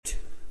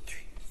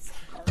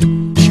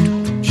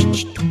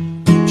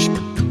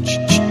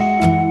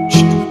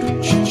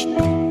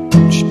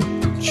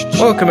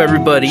Welcome,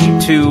 everybody,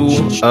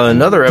 to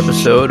another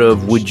episode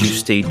of Would You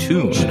Stay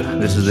Tuned?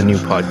 This is a new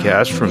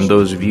podcast from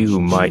those of you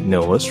who might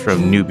know us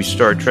from Newbie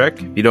Star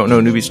Trek. If you don't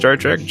know Newbie Star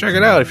Trek, check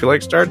it out. If you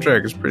like Star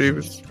Trek, it's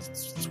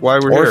why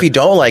we're here. Or if you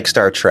don't like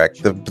Star Trek,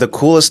 the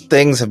coolest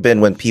things have been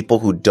when people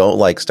who don't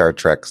like Star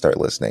Trek start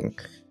listening.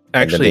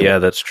 Actually, yeah,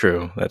 that's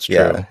true. That's true.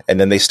 Yeah, and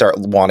then they start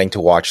wanting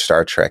to watch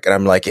Star Trek, and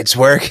I'm like, it's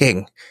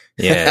working.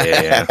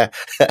 Yeah.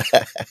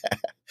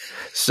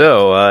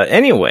 So,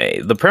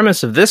 anyway, the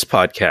premise of this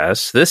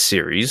podcast, this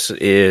series,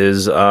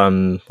 is,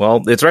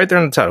 it's right there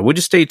in the title. Would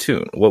you stay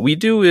tuned? What we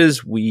do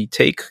is we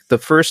take the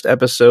first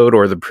episode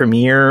or the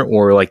premiere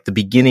or like the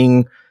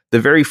beginning, the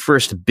very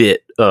first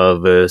bit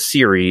of a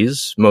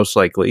series, most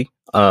likely,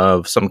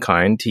 of some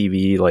kind,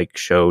 TV, like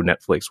show,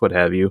 Netflix, what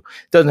have you.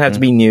 It doesn't have to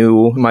be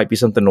new. It might be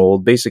something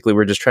old. Basically,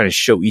 we're just trying to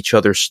show each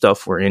other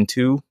stuff we're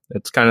into.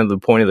 That's kind of the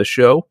point of the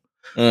show.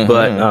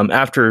 But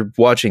after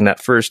watching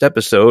that first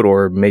episode,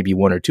 or maybe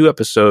one or two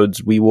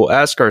episodes, we will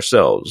ask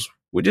ourselves,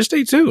 would you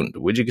stay tuned?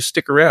 Would you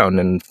stick around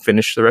and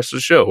finish the rest of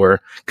the show,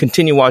 or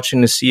continue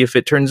watching to see if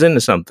it turns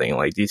into something?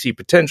 Like, do you see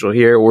potential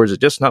here, or is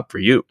it just not for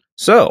you?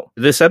 So,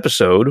 this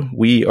episode,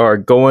 we are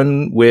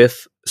going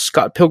with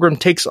Scott Pilgrim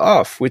Takes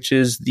Off, which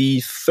is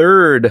the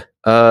third,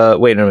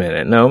 wait a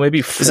minute, no,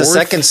 maybe fourth? It's the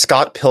second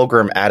Scott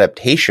Pilgrim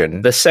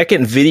adaptation. The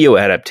second video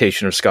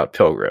adaptation of Scott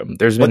Pilgrim.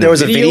 There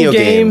was a video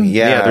game.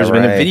 Yeah, there's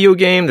been a video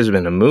game. There's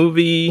been a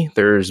movie.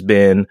 There's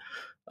been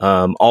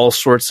all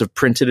sorts of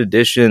printed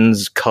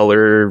editions,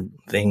 color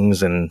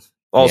things, and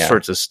all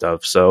sorts of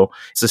stuff. So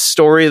it's a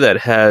story that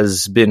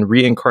has been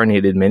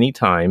reincarnated many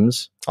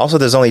times. Also,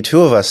 there's only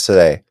two of us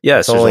today.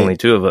 Yes, there's only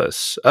two of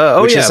us.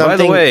 By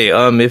the way,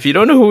 if you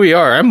don't know who we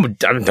are, I'm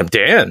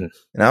Dan.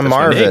 And I'm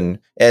Marvin.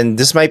 And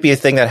this might be a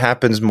thing that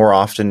happens more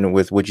often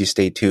with Would You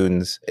Stay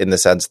Tuned, in the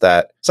sense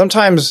that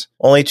sometimes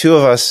only two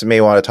of us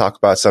may want to talk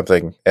about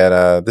something.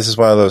 And this is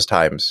one of those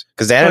times.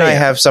 Because Dan and I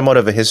have somewhat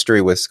of a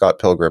history with Scott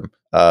Pilgrim.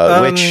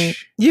 That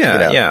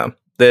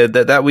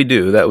we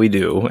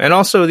do. And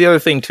also the other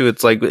thing too,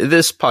 it's like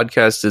this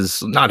podcast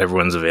is not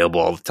everyone's available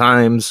all the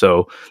time.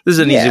 So this is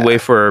an easy way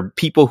for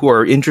people who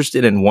are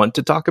interested and want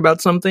to talk about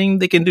something,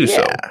 they can do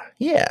so.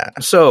 Yeah.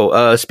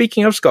 So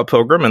speaking of Scott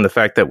Pilgrim and the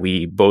fact that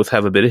we both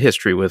have a bit of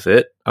history with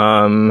it,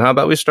 how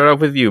about we start off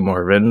with you,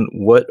 Marvin?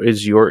 What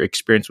is your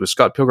experience with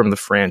Scott Pilgrim, the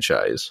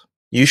franchise?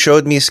 You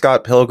showed me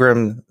Scott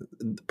Pilgrim's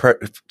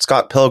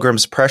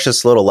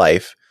Precious Little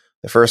Life,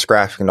 the first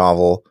graphic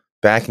novel,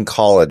 back in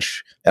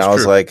college. And I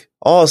was like,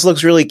 oh, this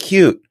looks really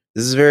cute.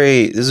 This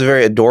is a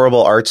very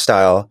adorable art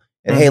style.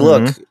 And hey,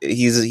 look,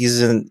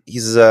 he's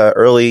a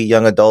early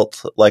young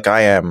adult like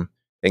I am,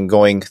 and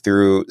going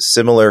through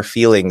similar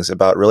feelings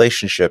about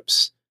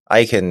relationships.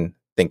 I can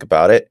think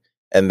about it.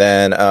 And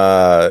then,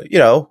 I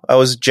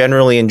was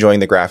generally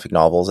enjoying the graphic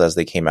novels as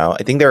they came out.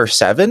 I think there are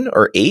 7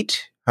 or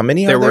 8. How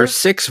many are there? There were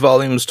 6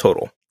 volumes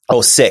total. Oh,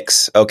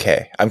 6.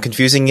 Okay. I'm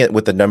confusing it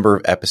with the number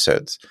of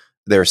episodes.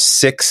 There are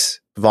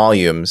 6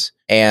 volumes.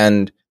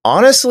 And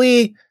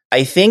honestly,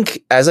 I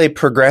think as I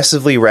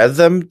progressively read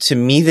them, to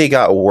me, they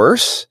got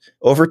worse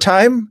over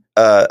time.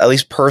 At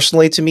least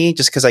personally to me,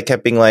 just because I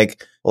kept being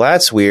like, well,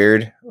 that's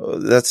weird.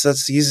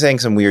 He's saying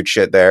some weird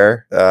shit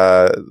there.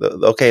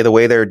 The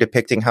way they're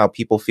depicting how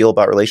people feel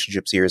about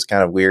relationships here is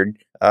kind of weird.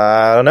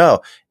 I don't know.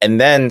 And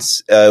then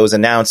it was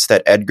announced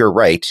that Edgar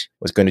Wright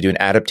was going to do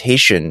an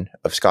adaptation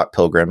of Scott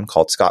Pilgrim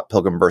called Scott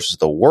Pilgrim versus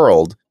the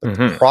World.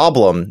 The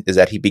problem is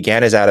that he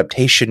began his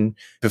adaptation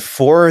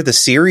before the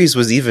series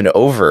was even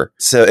over.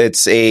 So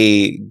it's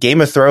a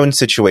Game of Thrones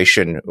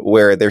situation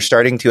where they're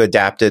starting to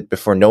adapt it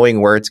before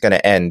knowing where it's going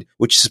to end,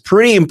 which is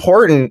pretty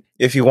important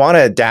if you want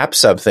to adapt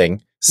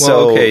something.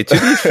 To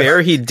be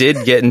fair, he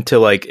did get into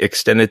like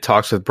extended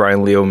talks with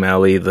Brian Lee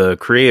O'Malley, the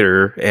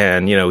creator,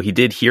 and he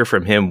did hear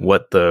from him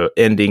what the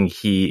ending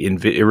he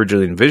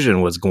originally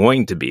envisioned was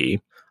going to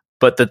be.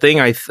 But the thing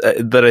I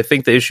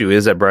think the issue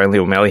is that Brian Lee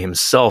O'Malley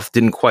himself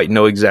didn't quite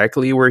know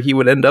exactly where he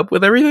would end up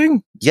with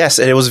everything. Yes,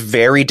 and it was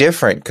very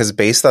different because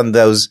based on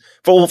those.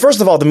 Well,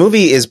 first of all, the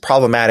movie is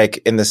problematic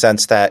in the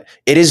sense that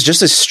it is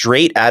just a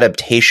straight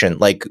adaptation,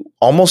 like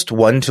almost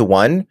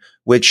 1-to-1.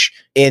 Which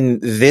in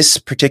this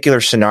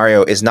particular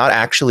scenario is not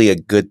actually a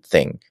good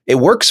thing. It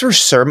works for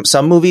some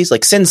movies,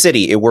 like Sin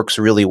City, it works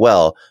really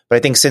well. But I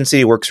think Sin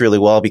City works really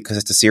well because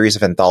it's a series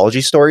of anthology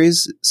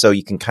stories. So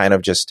you can kind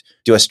of just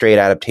do a straight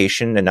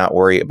adaptation and not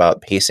worry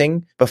about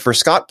pacing. But for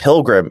Scott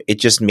Pilgrim, it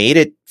just made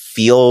it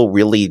feel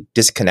really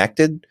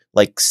disconnected.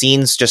 Like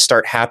scenes just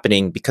start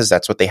happening because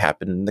that's what they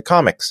happen in the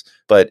comics.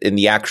 But in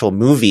the actual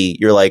movie,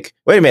 you're like,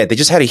 wait a minute, they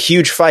just had a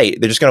huge fight.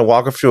 They're just going to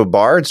walk up to a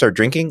bar and start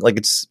drinking. Like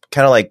it's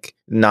kind of like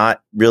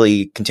not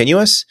really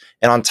continuous.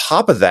 And on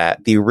top of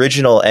that, the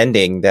original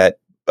ending that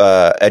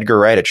Edgar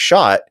Wright had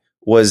shot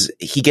was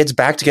he gets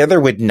back together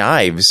with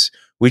knives,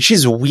 which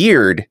is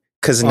weird.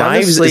 Because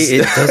knives,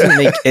 it doesn't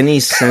make any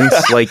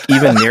sense, like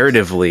even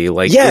narratively,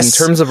 like in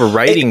terms of a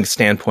writing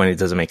standpoint, it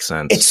doesn't make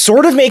sense. It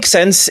sort of makes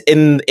sense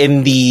in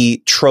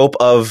the trope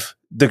of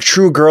the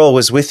true girl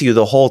was with you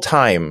the whole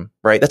time,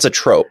 right? That's a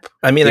trope.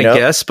 I mean, I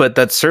guess, but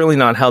that's certainly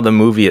not how the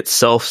movie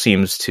itself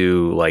seems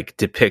to like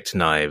depict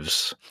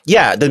Knives.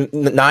 Yeah,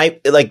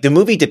 the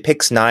movie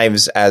depicts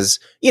Knives as,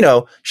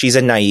 she's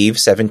a naive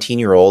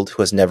 17-year-old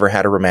who has never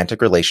had a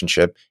romantic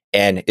relationship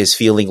and is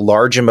feeling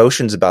large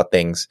emotions about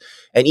things.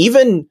 And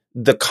even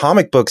the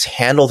comic books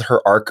handled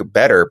her arc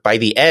better. By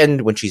the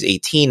end, when she's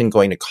 18 and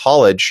going to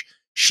college,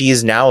 she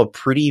is now a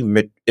pretty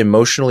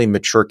emotionally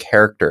mature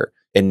character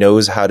and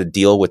knows how to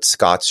deal with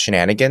Scott's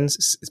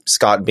shenanigans,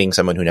 Scott being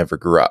someone who never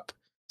grew up.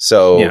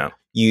 So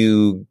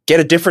you get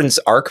a different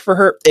arc for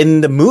her.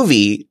 In the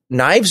movie,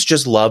 Knives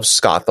just loves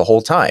Scott the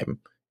whole time,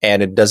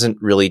 and it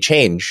doesn't really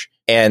change.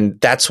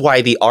 And that's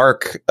why the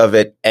arc of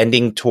it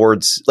ending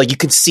towards, like, you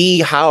could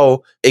see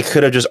how it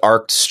could have just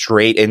arced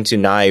straight into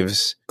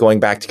Knives going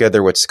back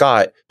together with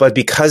Scott. But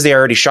because they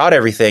already shot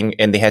everything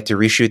and they had to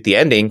reshoot the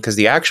ending, because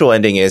the actual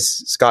ending is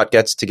Scott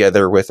gets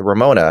together with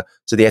Ramona.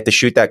 So they had to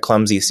shoot that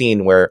clumsy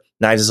scene where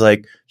Knives is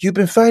like, you've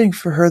been fighting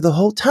for her the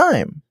whole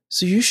time,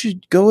 so you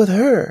should go with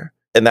her.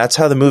 And that's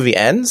how the movie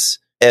ends.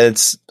 And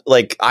it's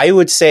like, I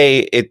would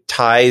say it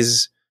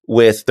ties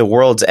with The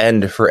World's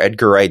End for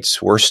Edgar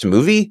Wright's worst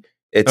movie.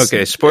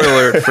 Okay,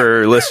 spoiler alert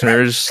for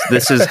listeners.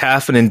 This is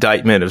half an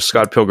indictment of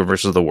Scott Pilgrim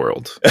versus the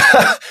World.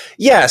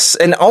 Yes,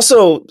 and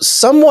also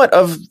somewhat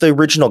of the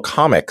original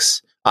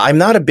comics. I'm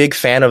not a big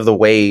fan of the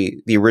way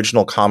the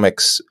original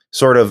comics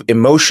sort of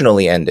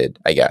emotionally ended,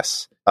 I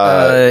guess.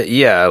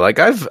 Like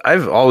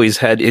I've always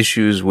had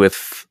issues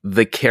with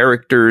the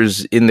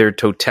characters in their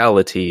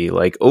totality.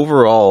 Like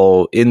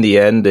overall, in the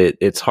end,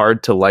 it's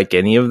hard to like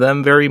any of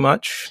them very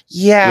much.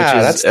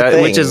 Yeah, that's the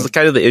thing. Which is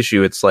kind of the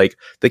issue. It's like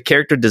the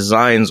character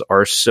designs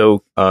are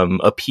so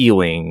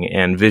appealing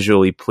and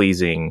visually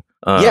pleasing.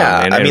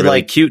 And really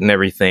like cute and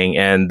everything,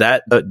 and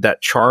that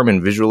charm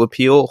and visual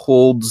appeal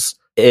holds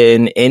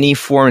in any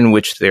form in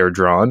which they're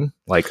drawn.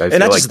 Like, I feel and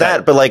not like just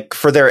that, but like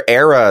for their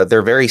era,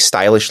 they're very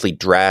stylishly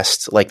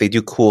dressed. Like they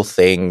do cool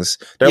things.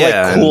 They're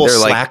like cool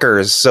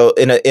slackers. So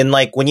in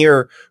like when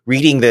you're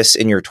reading this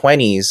in your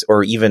 20s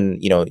or even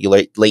your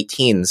late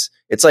teens,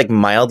 it's like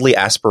mildly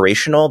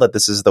aspirational that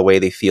this is the way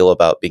they feel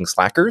about being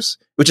slackers.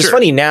 Which is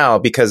funny now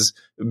because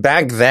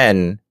back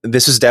then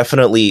this is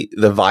definitely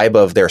the vibe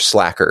of their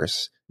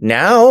slackers.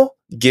 Now,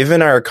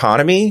 given our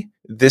economy,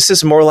 this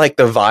is more like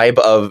the vibe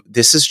of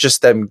this is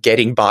just them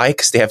getting by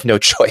because they have no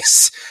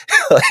choice.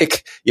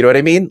 Like, you know what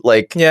I mean?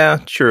 Like, yeah,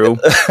 true.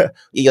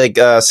 Like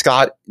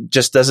Scott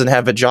just doesn't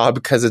have a job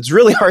because it's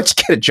really hard to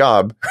get a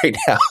job right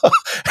now.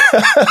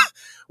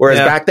 Whereas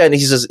back then,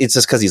 it's just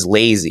because he's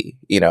lazy,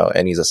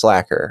 and he's a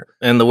slacker.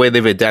 And the way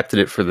they've adapted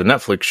it for the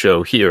Netflix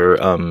show here,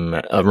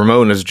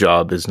 Ramona's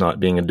job is not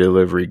being a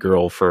delivery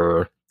girl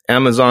for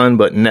Amazon,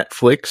 but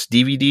Netflix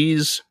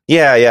DVDs.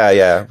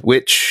 Yeah.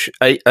 Which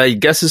I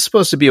guess is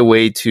supposed to be a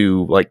way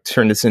to like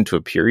turn this into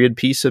a period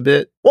piece a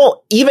bit.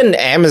 Well, even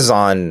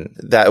Amazon,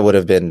 that would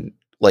have been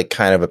like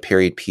kind of a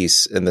period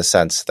piece in the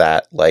sense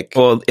that like...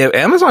 Well,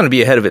 Amazon would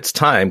be ahead of its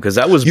time because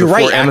that was before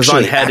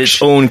Amazon had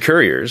its own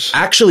couriers.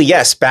 Actually,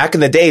 yes. Back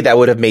in the day, that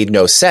would have made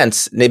no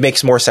sense. It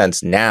makes more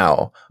sense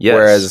now. Yes.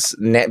 Whereas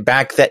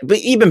back then, but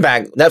even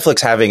back,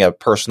 Netflix having a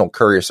personal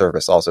courier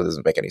service also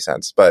doesn't make any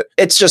sense. But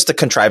it's just a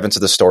contrivance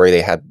of the story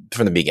they had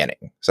from the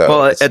beginning. So,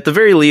 well, at the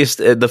very least,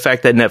 the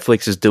fact that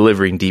Netflix is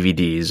delivering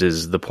DVDs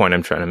is the point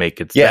I'm trying to make.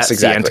 That's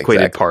the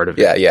antiquated part of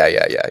it.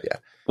 Yeah.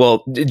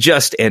 Well,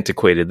 just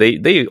antiquated.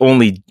 They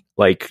only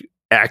like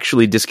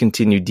actually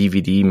discontinued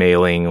DVD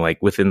mailing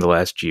like within the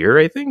last year,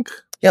 I think.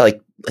 Yeah, I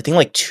think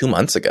like 2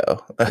 months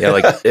ago.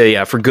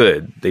 For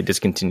good. They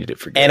discontinued it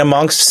for good. And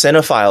amongst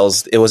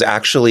cinephiles, it was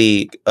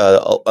actually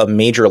a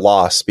major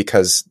loss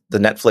because the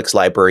Netflix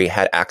library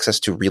had access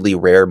to really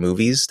rare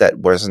movies that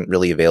wasn't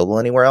really available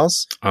anywhere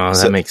else. Oh,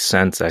 that makes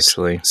sense,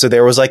 actually. So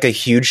there was like a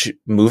huge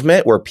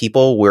movement where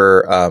people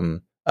were...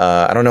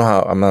 I don't know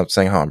how, I'm not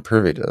saying how I'm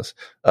privy to this,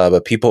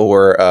 but people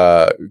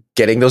were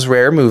getting those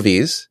rare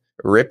movies,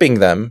 ripping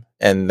them,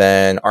 and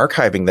then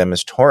archiving them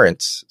as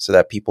torrents so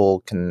that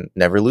people can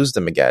never lose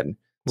them again.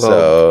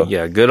 Well,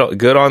 yeah, good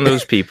on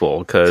those people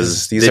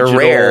because these are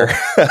rare.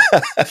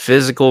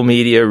 Physical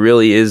media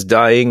really is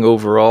dying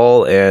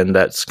overall, and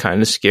that's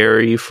kind of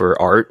scary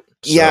for art.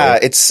 So. Yeah,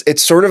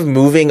 it's sort of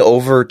moving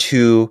over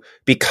to,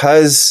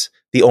 because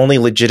the only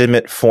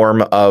legitimate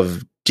form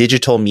of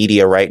digital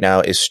media right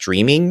now is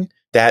streaming.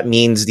 That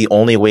means the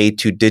only way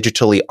to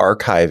digitally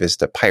archive is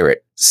to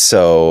pirate.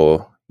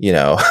 So,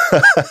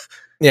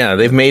 Yeah,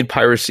 they've made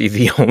piracy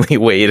the only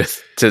way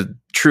to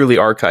truly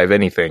archive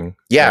anything.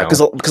 Yeah, because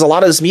a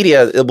lot of this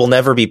media, it will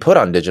never be put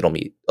on digital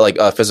media, like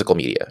physical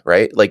media,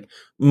 right? Like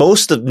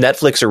most of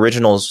Netflix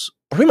originals,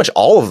 pretty much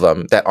all of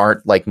them that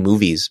aren't like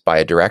movies by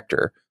a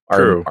director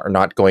are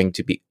not going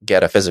to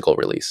get a physical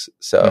release.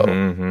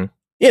 So...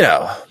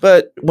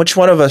 but which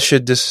one of us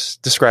should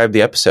describe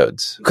the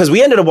episodes? Because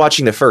we ended up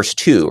watching the first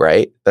two,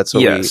 right? That's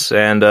what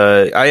and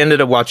I ended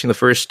up watching the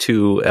first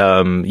two.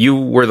 You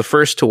were the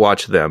first to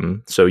watch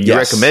them, so you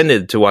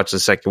recommended to watch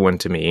the second one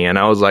to me, and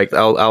I was like,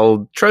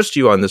 I'll trust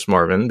you on this,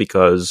 Marvin,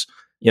 because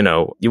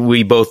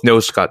we both know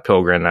Scott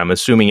Pilgrim, and I'm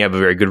assuming you have a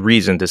very good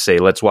reason to say,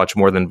 let's watch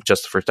more than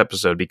just the first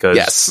episode,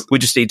 because we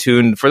just stay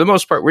tuned. For the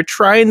most part, we're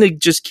trying to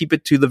just keep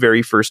it to the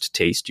very first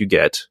taste you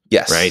get.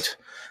 Yes. Right?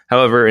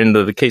 However, in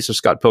the case of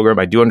Scott Pilgrim,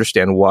 I do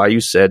understand why you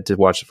said to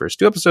watch the first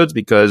 2 episodes,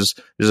 because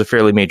there's a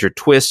fairly major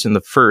twist in the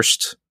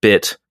first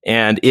bit.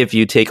 And if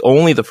you take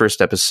only the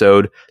first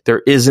episode,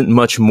 there isn't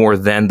much more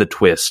than the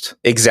twist.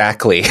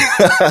 Exactly.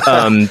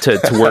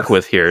 to work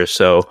with here.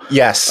 So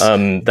yes,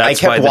 that's I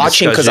kept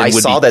watching because I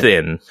saw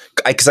that.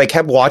 Because I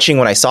kept watching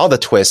when I saw the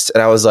twist,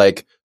 and I was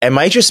like, "Am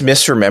I just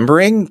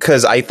misremembering?"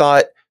 Because I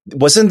thought,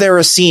 wasn't there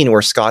a scene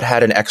where Scott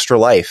had an extra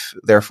life,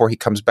 therefore he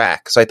comes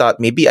back? So I thought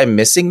maybe I'm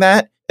missing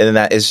that, and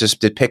that is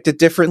just depicted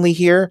differently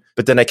here.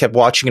 But then I kept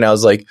watching, and I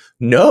was like,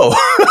 no.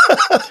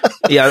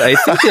 Yeah, I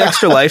think the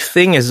extra life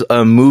thing is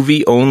a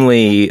movie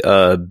only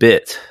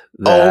bit.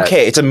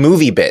 Okay, it's a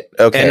movie bit.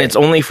 Okay, and it's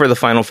only for the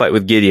final fight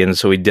with Gideon,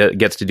 so he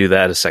gets to do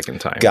that a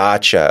second time.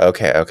 Gotcha.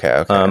 Okay.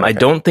 I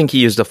don't think he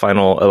used a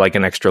final like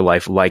an extra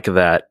life like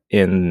that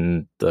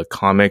in the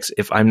comics.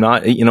 If I'm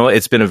not,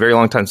 it's been a very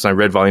long time since I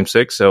read Volume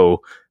 6,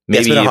 so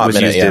maybe it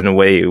was used in a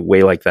way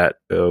like that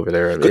over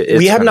there.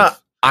 We have not.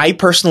 I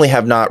personally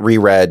have not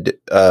reread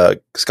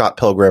Scott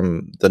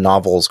Pilgrim, the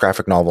novels,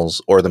 graphic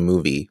novels, or the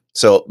movie.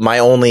 So my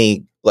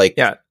only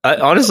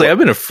honestly, I've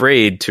been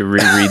afraid to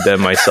reread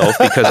them myself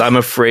because I'm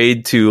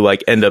afraid to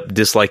end up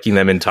disliking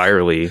them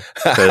entirely.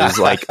 Because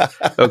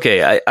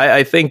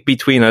I think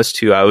between us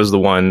two, I was the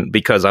one,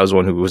 because I was the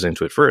one who was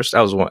into it first.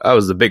 I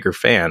was the bigger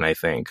fan, I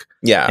think.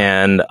 Yeah,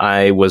 and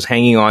I was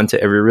hanging on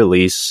to every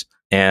release.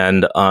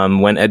 And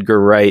when Edgar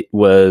Wright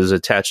was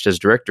attached as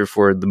director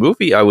for the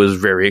movie, I was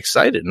very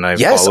excited, and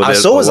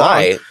so was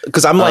I,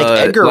 because I'm like,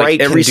 Edgar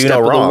Wright every can do step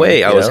no of wrong. The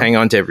way. I was hanging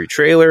on to every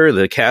trailer,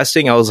 the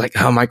casting. I was like,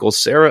 oh, Michael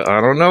Cera,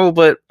 I don't know,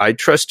 but I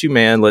trust you,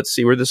 man. Let's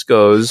see where this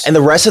goes. And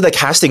the rest of the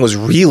casting was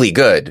really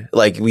good.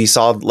 Like we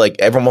saw,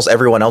 almost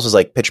everyone else was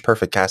like pitch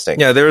perfect casting.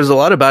 Yeah, there was a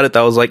lot about it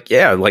that was like,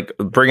 yeah,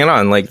 bring it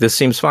on. This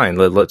seems fine.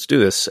 Let's do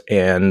this.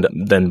 And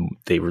then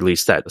they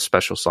released that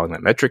special song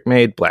that Metric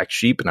made, Black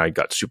Sheep, and I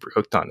got super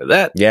hooked onto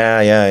that.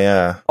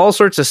 Yeah. All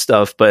sorts of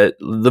stuff. But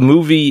the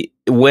movie,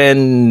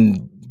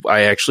 when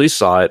I actually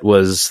saw it,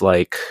 was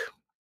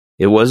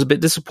it was a bit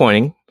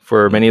disappointing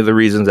for many of the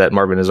reasons that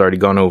Marvin has already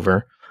gone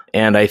over.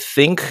 And I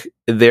think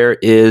there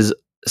is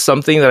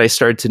something that I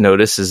started to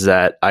notice is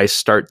that I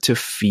start to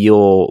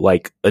feel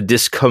like a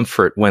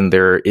discomfort when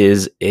there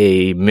is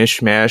a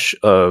mishmash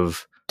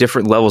of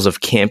different levels of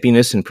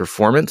campiness and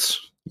performance.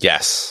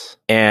 Yes.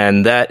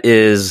 And that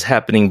is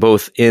happening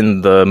both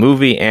in the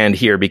movie and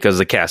here because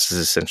the cast is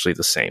essentially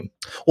the same.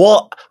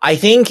 Well, I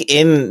think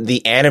in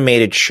the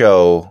animated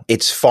show,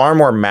 it's far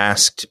more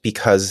masked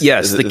because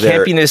yes, the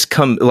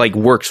campiness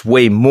works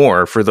way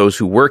more for those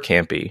who were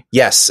campy.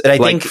 Yes, and I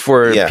think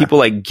for people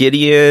like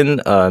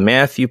Gideon,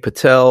 Matthew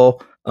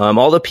Patel,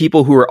 all the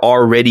people who are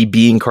already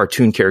being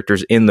cartoon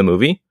characters in the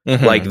movie,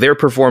 their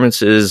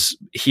performances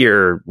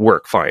here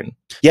work fine.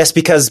 Yes,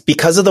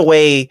 because of the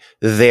way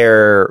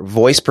their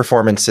voice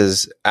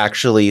performances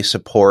actually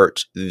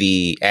support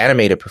the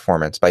animated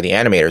performance by the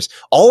animators.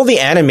 All of the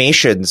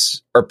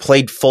animations are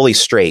played fully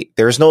straight.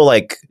 There's no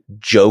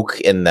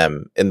joke in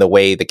them in the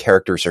way the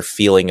characters are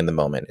feeling in the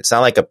moment. It's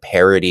not like a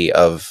parody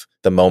of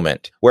the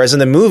moment. Whereas in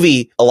the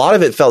movie, a lot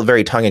of it felt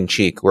very tongue in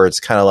cheek, where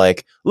it's kind of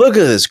like, look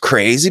at this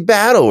crazy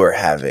battle we're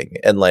having.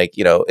 And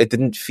it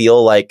didn't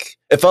feel like,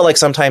 it felt like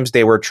sometimes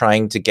they were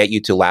trying to get you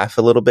to laugh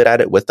a little bit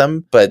at it with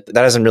them, but that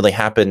doesn't really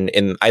happen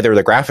in either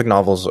the graphic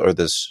novels or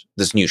this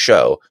new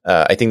show.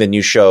 I think the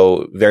new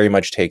show very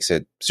much takes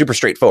it super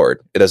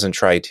straightforward. It doesn't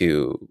try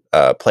to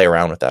play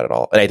around with that at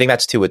all. And I think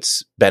that's to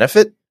its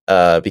benefit,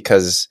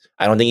 because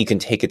I don't think you can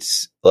take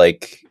its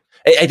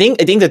I think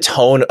the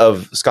tone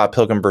of Scott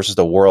Pilgrim versus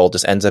the World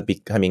just ends up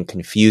becoming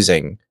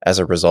confusing as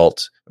a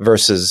result,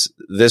 versus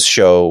this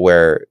show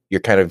where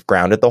you're kind of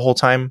grounded the whole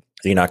time.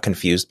 You're not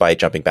confused by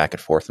jumping back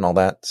and forth and all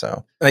that.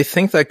 So I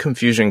think that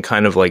confusion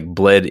kind of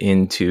bled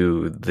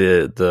into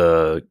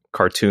the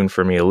cartoon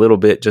for me a little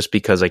bit, just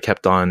because I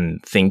kept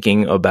on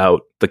thinking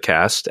about the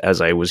cast as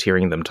I was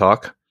hearing them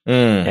talk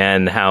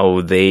and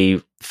how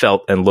they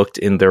felt and looked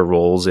in their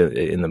roles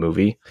in the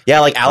movie.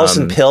 Yeah,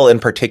 Alison Pill in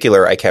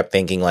particular, I kept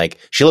thinking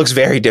she looks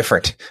very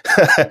different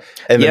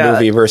in the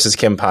movie versus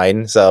Kim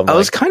Pine. So I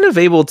was kind of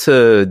able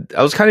to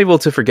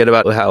forget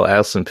about how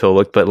Alison Pill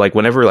looked, but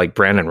whenever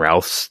Brandon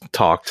Routh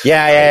talked,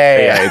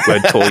 I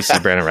would totally see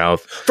Brandon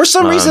Routh. For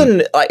some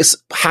reason,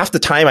 half the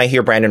time I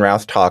hear Brandon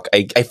Routh talk,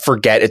 I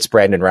forget it's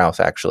Brandon Routh.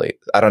 Actually,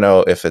 I don't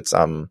know if it's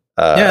I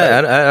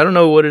don't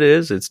know what it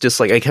is. It's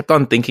just I kept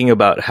on thinking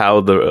about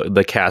how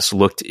the cast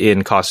looked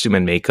in costume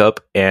and makeup,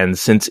 and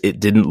since it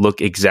didn't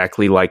look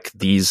exactly like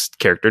these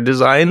character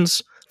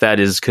designs, that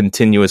is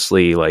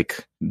continuously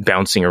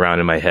bouncing around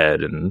in my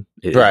head, and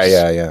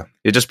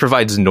it just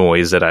provides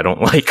noise that I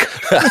don't like.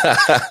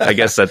 I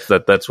guess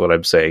that's what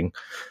I'm saying.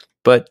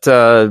 But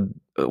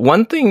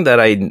One thing that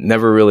I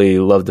never really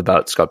loved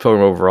about Scott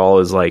Pilgrim overall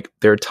is like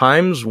there are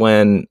times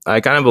when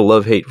I kind of have a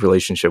love-hate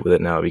relationship with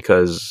it now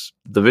because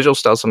the visual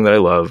style is something that I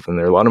love, and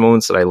there are a lot of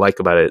moments that I like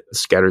about it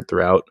scattered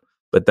throughout.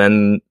 But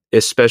then,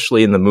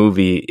 especially in the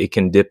movie, it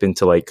can dip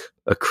into like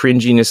a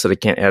cringiness that I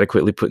can't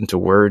adequately put into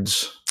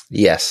words.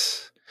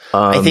 Yes.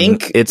 I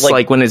think it's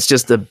like when it's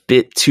just a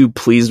bit too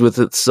pleased with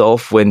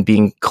itself when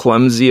being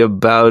clumsy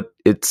about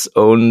its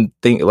own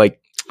thing, like.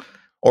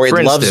 Or it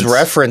loves instance,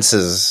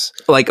 references.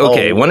 Like,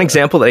 okay, one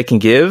example that I can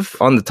give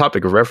on the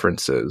topic of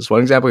references, one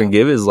example I can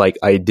give is like,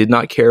 I did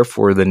not care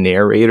for the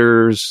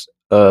narrator's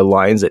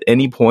lines at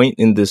any point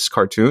in this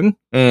cartoon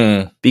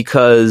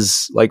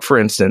because, like, for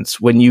instance,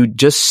 when you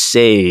just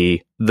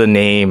say the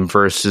name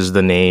versus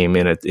the name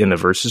in a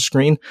versus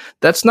screen,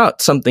 that's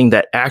not something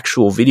that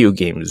actual video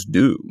games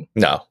do.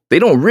 No. They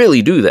don't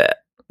really do that.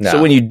 No.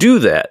 So when you do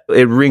that,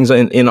 it rings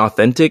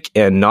inauthentic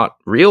and not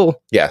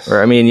real. Yes.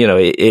 Or, I mean, you know,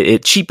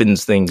 it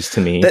cheapens things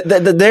to me.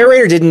 The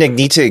narrator didn't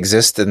need to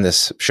exist in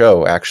this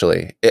show,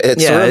 actually.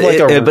 It's sort of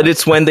like but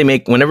it's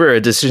whenever a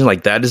decision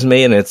like that is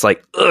made and it's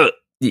like, ugh,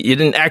 you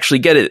didn't actually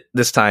get it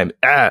this time.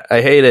 I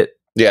hate it.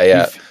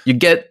 Yeah. You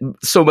get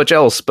so much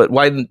else, but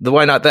why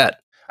not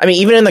that? I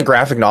mean, even in the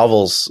graphic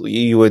novels,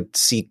 you would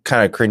see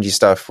kind of cringy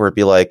stuff where it'd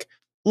be like,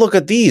 look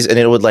at these, and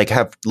it would like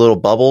have little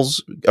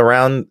bubbles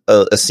around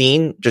a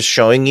scene just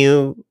showing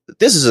you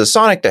this is a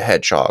Sonic the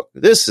Hedgehog,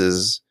 this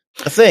is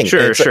a thing.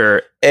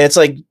 Sure. And it's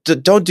like,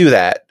 don't do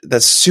that.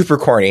 That's super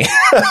corny.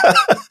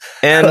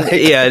 And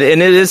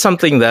and it is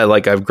something that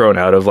like I've grown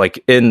out of.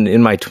 Like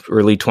in my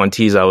early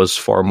 20s, I was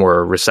far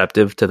more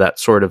receptive to that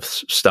sort of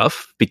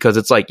stuff because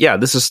it's like, yeah,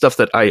 this is stuff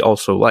that I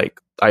also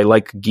like. I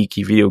like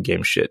geeky video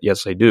game shit.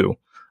 Yes, I do.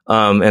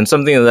 And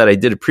something that I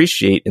did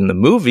appreciate in the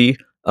movie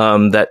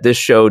that this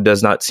show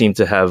does not seem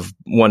to have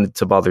wanted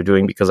to bother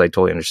doing, because I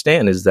totally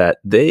understand, is that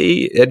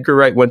Edgar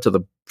Wright went to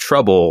the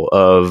trouble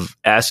of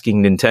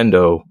asking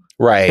Nintendo,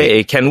 right,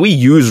 hey, can we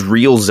use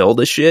real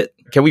Zelda shit?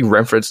 Can we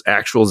reference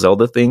actual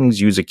Zelda things,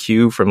 use a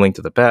cue from Link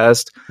to the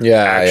Past,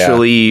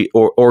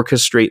 or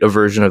orchestrate a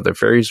version of the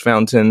Fairy's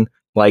Fountain?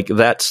 Like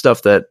that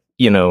stuff that,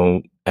 you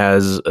know,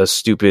 as a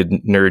stupid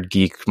nerd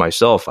geek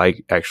myself,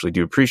 I actually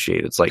do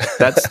appreciate. It's like,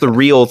 that's the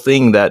real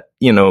thing that,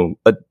 you know,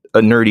 a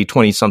nerdy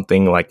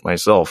 20-something like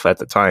myself at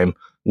the time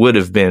would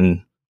have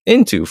been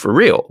into for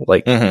real.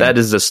 Like, that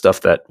is the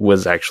stuff that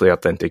was actually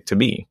authentic to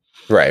me.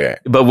 Right.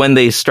 But when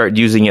they start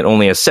using it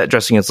only as set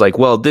dressing, it's like,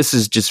 well, this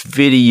is just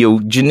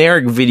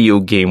generic video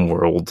game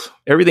world.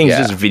 Everything's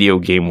just video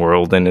game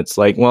world. And it's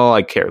like, well,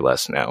 I care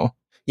less now.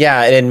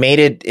 Yeah. And it made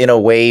it in a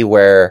way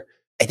where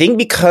I think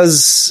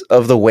because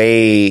of the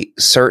way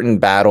certain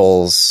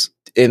battles,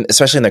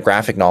 especially in the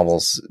graphic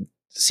novels,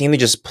 seem to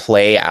just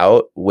play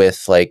out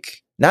with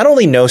like, not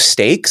only no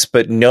stakes,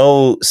 but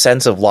no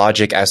sense of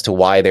logic as to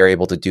why they're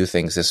able to do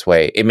things this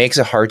way. It makes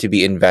it hard to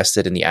be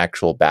invested in the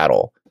actual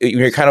battle.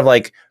 You're kind of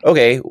like,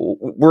 okay,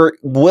 we're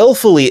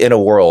willfully in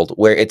a world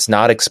where it's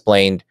not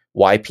explained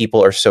why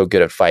people are so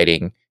good at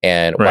fighting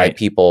and why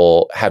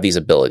people have these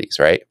abilities,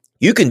 right?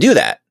 You can do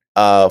that.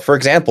 For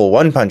example,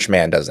 One Punch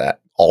Man does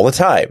that all the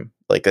time.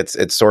 Like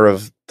it's sort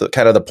of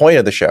kind of the point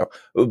of the show,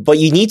 but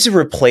you need to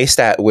replace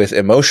that with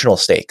emotional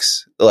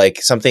stakes,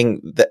 like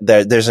something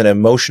that there's an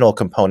emotional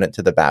component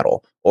to the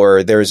battle,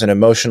 or there's an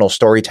emotional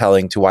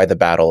storytelling to why the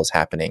battle is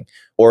happening,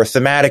 or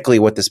thematically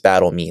what this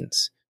battle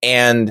means.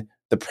 And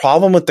the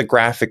problem with the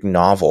graphic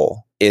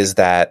novel is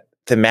that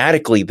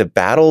thematically the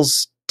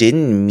battles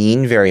didn't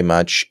mean very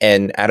much,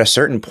 and at a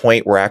certain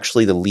point were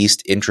actually the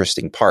least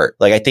interesting part.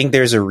 Like I think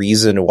there's a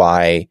reason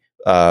why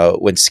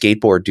when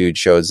Skateboard Dude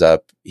shows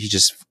up, he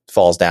just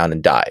falls down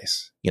and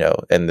dies, you know,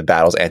 and the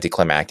battle's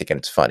anticlimactic and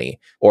it's funny.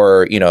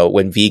 Or, you know,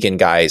 when vegan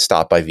guy is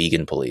stopped by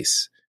vegan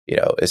police, you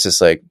know, it's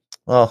just like,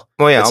 well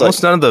yeah,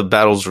 almost none of the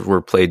battles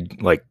were played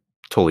like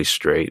totally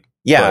straight.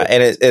 Yeah. But.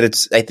 And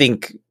it's, I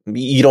think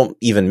you don't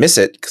even miss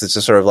it because it's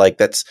just sort of like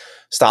that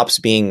stops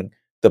being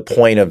the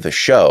point of the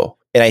show.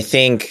 And I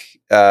think,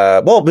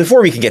 well,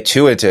 before we can get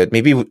too into it,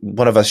 maybe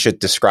one of us should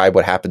describe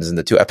what happens in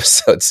the two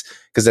episodes,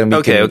 because then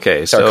we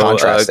can start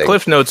contrasting.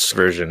 Cliff Notes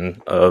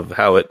version of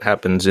how it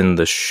happens in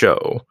the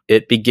show.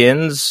 It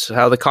begins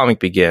how the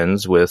comic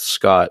begins with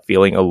Scott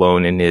feeling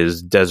alone in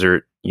his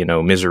desert, you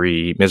know,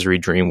 misery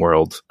dream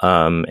world.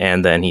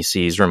 And then he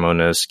sees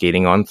Ramona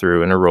skating on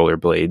through in her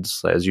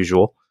rollerblades as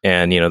usual.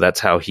 And, you know,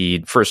 that's how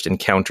he first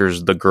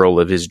encounters the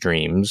girl of his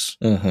dreams.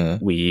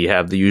 We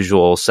have the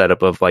usual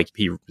setup of like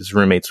his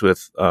roommates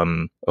with,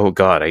 oh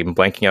God, I'm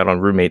blanking out on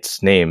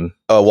roommate's name.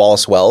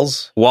 Wallace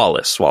Wells?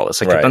 Wallace.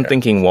 I kept on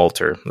thinking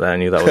Walter. I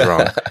knew that was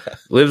wrong.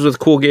 Lives with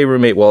cool gay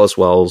roommate Wallace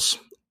Wells.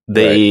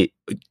 They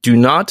do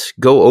not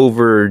go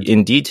over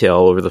in detail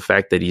over the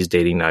fact that he's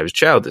dating Knives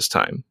Chow this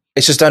time.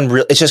 It's just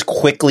it's just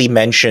quickly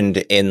mentioned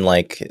in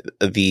like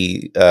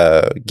the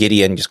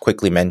Gideon just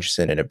quickly mentions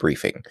it in a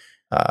briefing.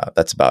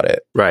 That's about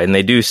it. Right. And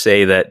they do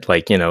say that,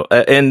 like, you know,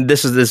 and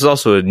this is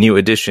also a new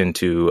addition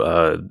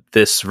to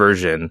this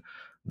version.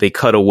 They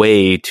cut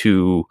away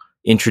to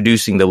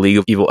introducing the League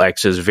of Evil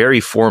X's very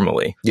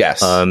formally.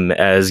 Yes.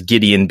 As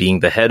Gideon being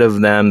the head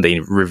of them. They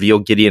reveal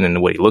Gideon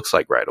and what he looks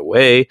like right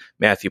away.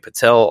 Matthew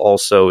Patel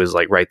also is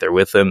like right there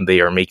with them. They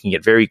are making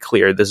it very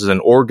clear this is an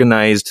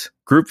organized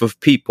group of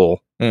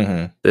people.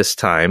 This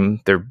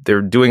time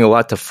they're doing a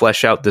lot to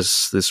flesh out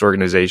this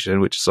organization,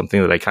 which is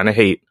something that I kind of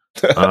hate.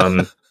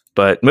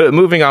 But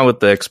moving on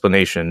with the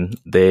explanation,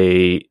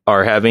 they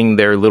are having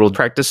their little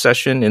practice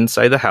session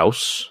inside the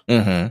house.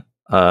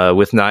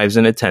 With Knives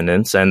in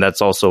attendance, and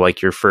that's also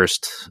like your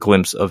first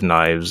glimpse of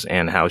Knives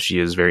and how she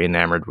is very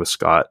enamored with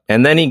Scott.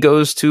 And then he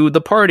goes to the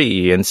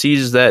party and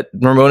sees that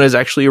Ramona is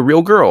actually a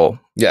real girl.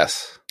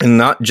 Yes. And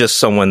not just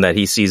someone that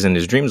he sees in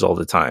his dreams all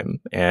the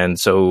time. And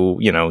so,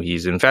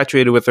 he's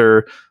infatuated with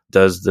her,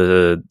 does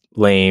the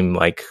lame,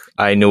 like,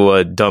 I know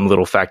a dumb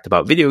little fact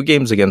about video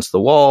games against the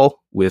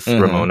wall with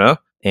Ramona.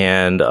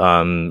 And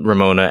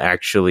Ramona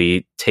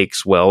actually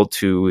takes well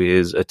to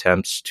his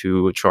attempts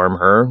to charm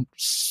her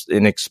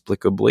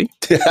inexplicably.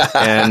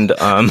 And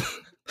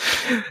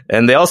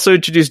they also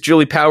introduced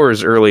Julie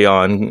Powers early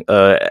on,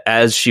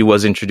 as she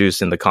was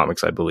introduced in the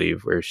comics, I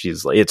believe, where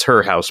she's like, it's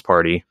her house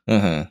party.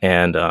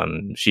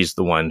 And she's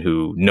the one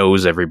who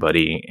knows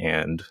everybody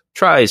and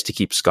tries to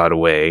keep Scott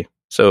away.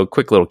 So a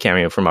quick little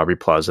cameo from Aubrey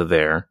Plaza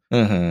there.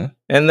 And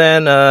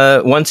then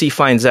once he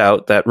finds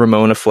out that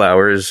Ramona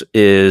Flowers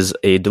is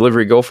a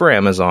delivery girl for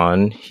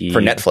Amazon,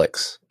 for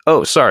Netflix.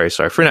 Oh, sorry,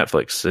 for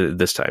Netflix.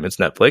 This time it's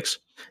Netflix.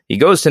 He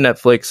goes to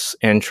Netflix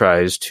and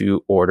tries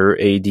to order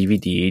a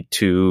DVD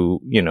to,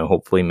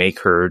 hopefully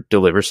make her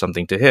deliver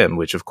something to him,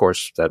 which of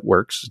course that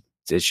works.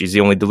 She's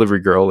the only delivery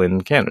girl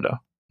in Canada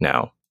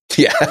now.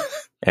 Yeah.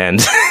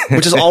 And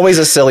which is always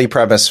a silly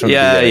premise from the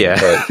beginning.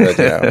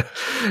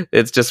 But,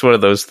 it's just one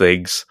of those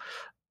things.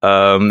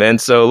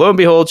 And so lo and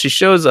behold, she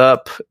shows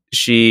up.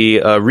 She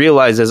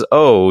realizes,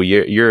 oh,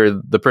 you're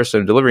the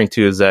person I'm delivering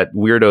to is that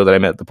weirdo that I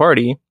met at the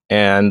party.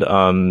 And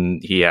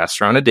he asks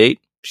her on a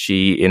date.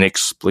 She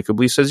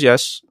inexplicably says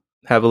yes.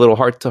 Have a little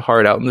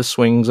heart-to-heart out in the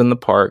swings in the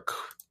park.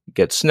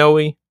 Get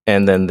snowy.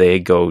 And then they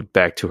go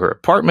back to her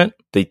apartment.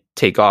 They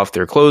take off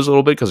their clothes a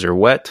little bit because they're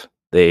wet.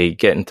 They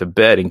get into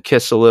bed and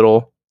kiss a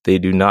little. They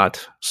do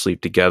not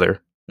sleep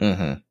together.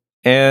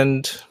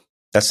 And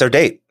that's their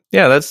date.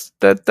 Yeah, that's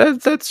their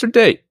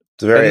date.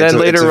 It's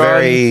a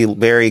very,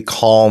 very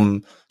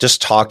calm,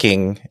 just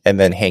talking and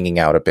then hanging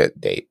out a bit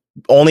date.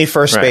 Only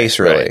first base,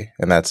 really.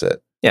 And that's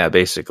it. Yeah,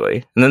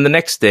 basically. And then the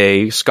next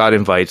day, Scott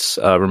invites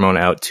Ramona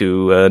out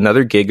to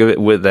another gig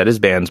that his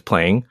band's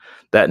playing.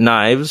 That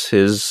Knives,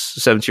 his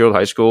 17-year-old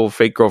high school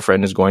fake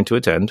girlfriend, is going to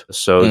attend.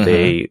 So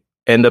they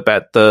end up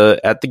at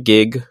the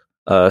gig.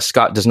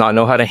 Scott does not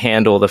know how to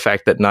handle the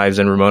fact that Knives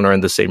and Ramona are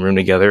in the same room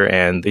together,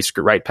 and they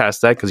skirt right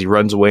past that because he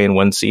runs away in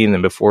one scene,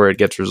 and before it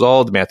gets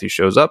resolved, Matthew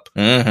shows up,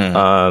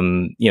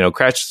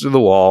 crashes through the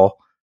wall,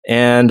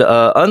 and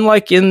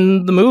unlike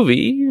in the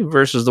movie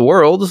versus the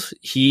world,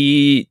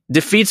 he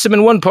defeats him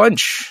in one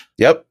punch.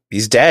 Yep,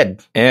 he's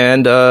dead.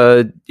 And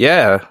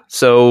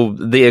so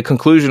the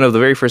conclusion of the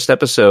very first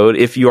episode,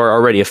 if you are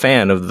already a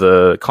fan of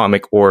the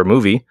comic or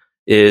movie,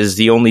 is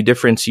the only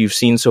difference you've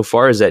seen so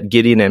far is that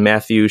Gideon and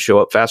Matthew show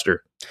up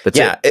faster. That's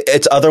it.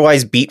 It's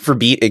otherwise beat for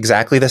beat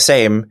exactly the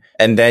same.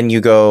 And then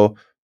you go,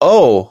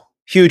 oh,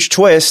 huge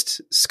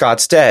twist,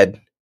 Scott's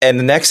dead. And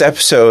the next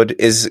episode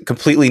is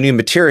completely new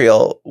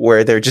material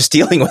where they're just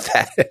dealing with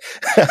that.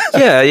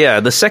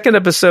 Yeah. The second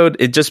episode,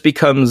 it just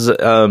becomes...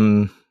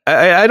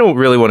 I don't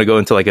really want to go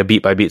into like a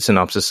beat by beat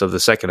synopsis of the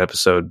second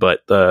episode,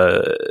 but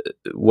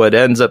what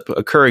ends up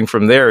occurring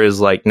from there is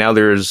like now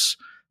there's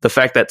the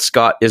fact that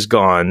Scott is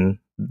gone.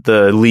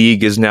 The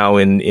league is now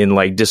in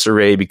like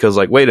disarray because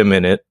like, wait a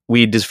minute,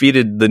 we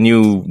defeated the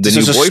new this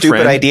new is boyfriend. A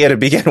stupid idea to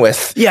begin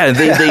with. Yeah,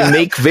 they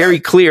make very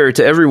clear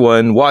to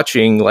everyone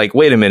watching, like,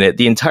 wait a minute,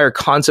 the entire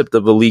concept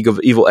of the League of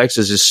Evil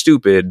X's is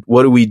stupid.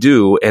 What do we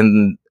do?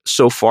 And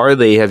so far,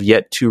 they have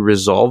yet to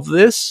resolve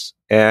this,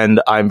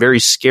 and I'm very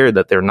scared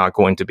that they're not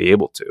going to be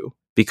able to.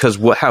 Because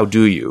how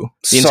do you?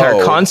 The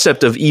entire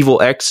concept of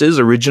Evil X's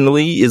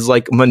originally is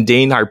like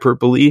mundane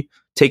hyperbole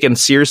taken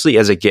seriously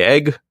as a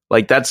gag.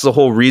 Like, that's the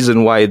whole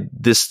reason why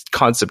this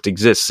concept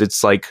exists.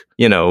 It's like,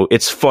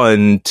 it's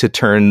fun to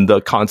turn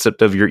the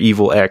concept of your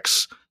evil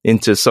X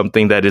into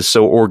something that is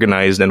so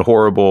organized and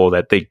horrible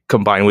that they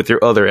combine with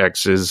your other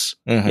X's.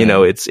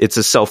 Mm-hmm. It's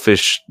a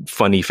selfish,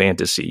 funny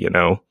fantasy,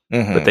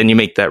 Mm-hmm. But then you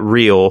make that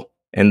real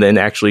and then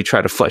actually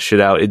try to flesh it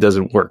out. It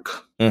doesn't work.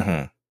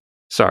 Mm-hmm.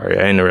 Sorry,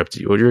 I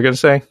interrupted you. What were you going to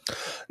say?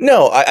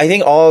 No, I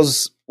think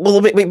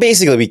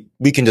basically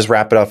we can just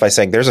wrap it up by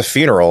saying there's a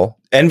funeral.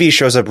 Envy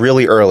shows up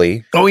really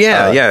early. Oh,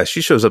 yeah.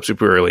 She shows up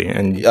super early.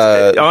 And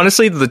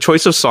honestly, the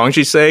choice of song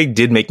she sang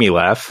did make me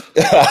laugh.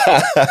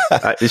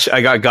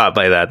 I got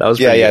by that. That was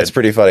pretty good. It's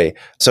pretty funny.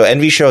 So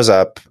Envy shows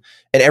up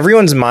and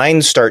everyone's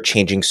minds start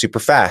changing super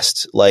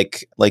fast.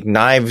 Like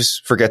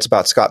Knives forgets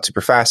about Scott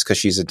super fast because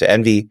she's into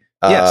Envy.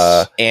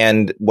 Yes.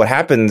 And what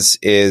happens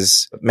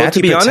is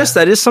Matthew. To be honest,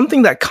 that is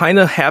something that kind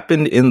of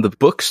happened in the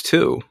books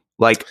too.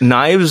 Like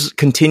Knives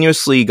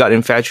continuously got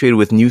infatuated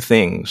with new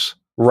things.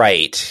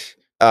 Right.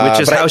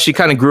 Which is how she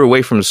kind of grew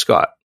away from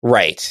Scott.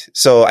 Right.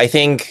 So I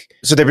think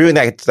so they're doing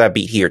that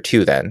beat here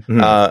too then.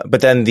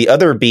 But then the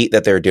other beat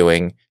that they're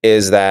doing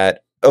is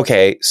that,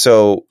 okay,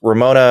 so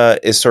Ramona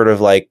is sort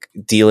of like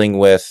dealing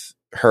with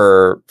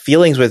her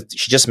feelings with,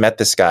 she just met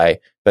this guy,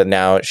 but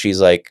now she's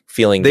like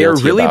feeling guilty about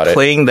it. They are really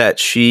playing that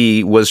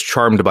she was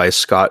charmed by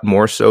Scott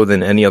more so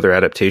than any other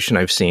adaptation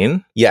I've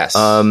seen. Yes.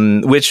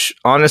 Which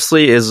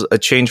honestly is a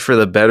change for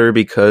the better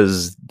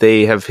because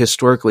they have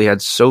historically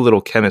had so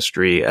little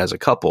chemistry as a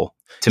couple.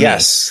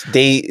 Yes,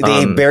 they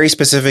very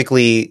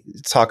specifically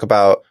talk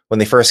about when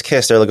they first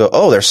kissed. They're like,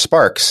 "Oh, there's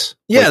sparks."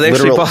 Yeah, like they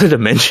actually wanted to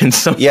mention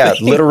something. Yeah,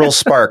 literal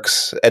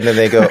sparks, and then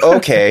they go,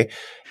 "Okay."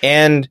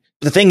 And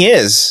the thing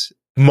is,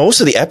 most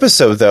of the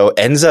episode though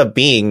ends up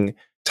being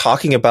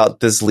talking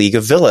about this League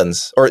of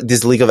Villains or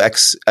this League of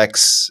X,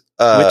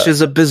 which is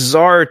a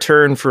bizarre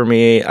turn for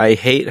me. I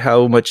hate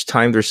how much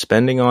time they're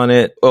spending on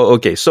it. Oh,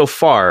 okay. So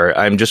far,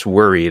 I'm just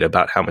worried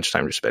about how much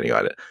time they're spending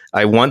on it.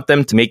 I want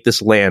them to make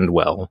this land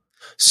well.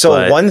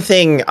 So one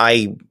thing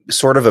I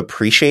sort of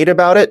appreciate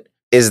about it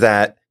is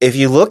that if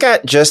you look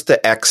at just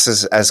the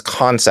X's as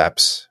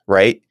concepts,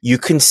 right, you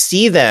can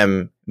see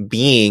them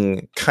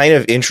being kind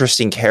of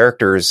interesting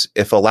characters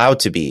if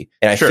allowed to be.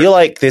 And I feel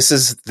like this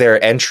is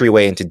their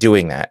entryway into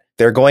doing that.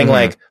 They're going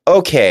like,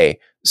 okay,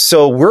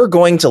 so we're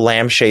going to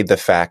lampshade the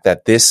fact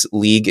that this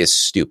league is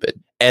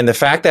stupid. And the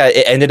fact that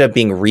it ended up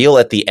being real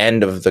at the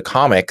end of the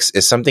comics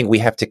is something we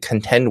have to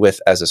contend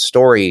with as a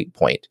story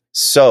point.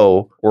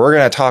 So we're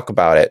going to talk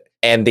about it.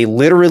 And they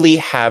literally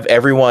have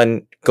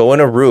everyone go in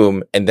a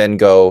room and then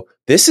go,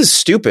 this is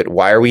stupid.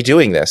 Why are we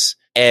doing this?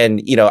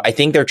 And, you know, I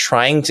think they're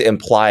trying to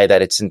imply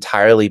that it's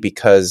entirely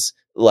because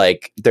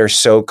like they're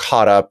so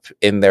caught up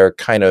in their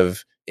kind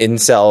of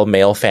incel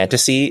male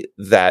fantasy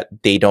that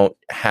they don't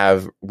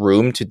have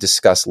room to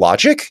discuss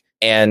logic.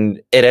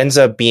 And it ends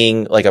up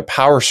being like a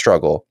power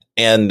struggle.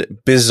 And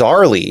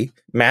bizarrely,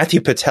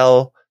 Matthew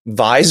Patel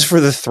vies for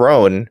the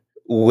throne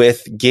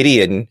with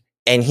Gideon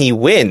and he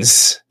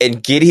wins,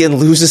 and Gideon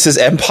loses his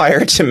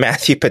empire to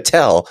Matthew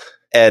Patel.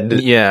 And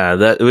yeah,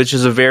 that which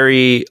is a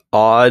very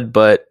odd,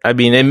 but I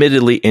mean,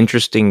 admittedly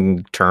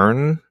interesting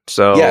turn.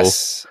 So,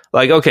 yes.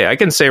 Like, okay, I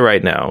can say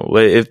right now,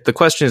 if the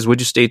question is,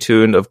 would you stay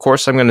tuned? Of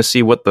course, I'm going to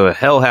see what the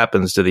hell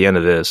happens to the end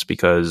of this,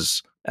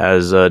 because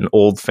as an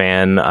old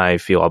fan, I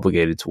feel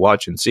obligated to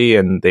watch and see,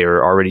 and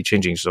they're already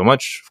changing so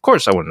much. Of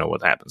course, I want to know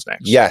what happens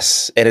next.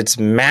 Yes, and it's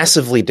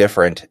massively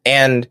different.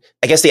 And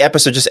I guess the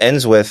episode just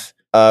ends with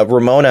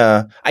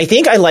Ramona. I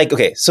think I like,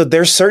 okay, so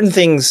there's certain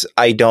things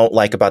I don't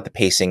like about the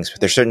pacings, but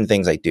there's certain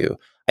things I do.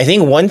 I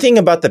think one thing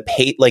about the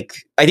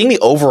I think the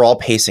overall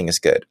pacing is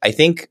good. I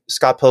think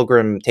Scott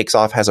Pilgrim Takes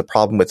Off has a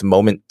problem with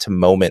moment to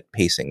moment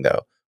pacing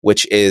though,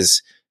 which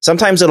is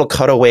sometimes it'll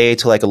cut away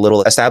to like a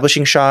little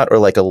establishing shot or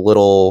like a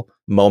little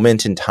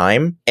moment in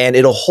time, and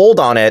it'll hold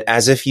on it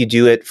as if you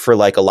do it for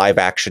like a live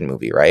action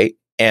movie, right?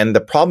 And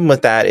the problem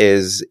with that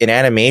is in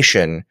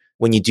animation,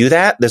 when you do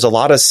that, there's a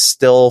lot of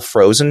still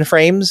frozen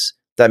frames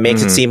that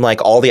makes it seem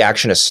like all the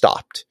action is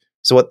stopped.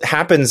 So what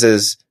happens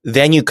is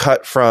then you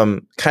cut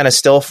from kind of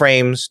still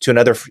frames to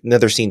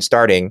another scene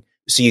starting.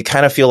 So you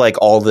kind of feel like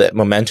all the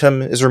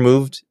momentum is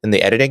removed in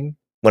the editing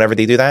whenever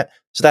they do that.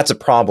 So that's a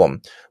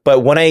problem.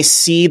 But when I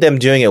see them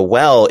doing it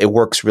well, it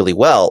works really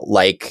well.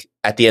 Like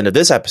at the end of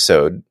this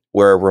episode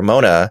where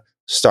Ramona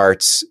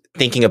starts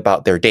thinking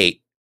about their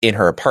date in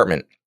her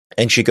apartment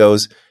and she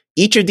goes,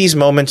 each of these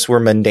moments were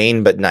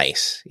mundane but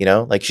nice, you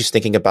know, like she's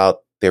thinking about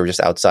they were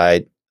just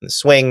outside in the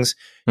swings.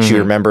 She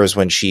remembers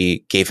when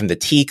she gave him the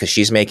tea because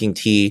she's making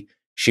tea.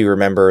 She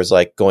remembers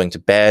like going to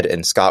bed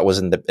and Scott was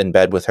in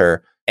bed with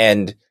her.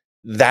 And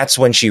that's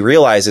when she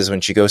realizes when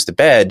she goes to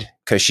bed,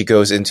 because she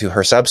goes into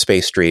her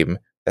subspace dream,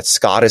 that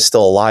Scott is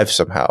still alive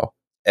somehow.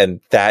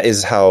 And that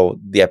is how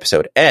the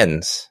episode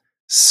ends.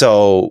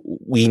 So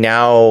we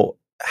now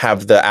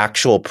have the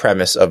actual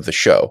premise of the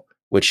show,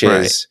 which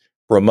is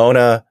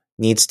Ramona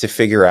needs to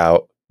figure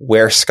out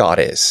where Scott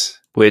is.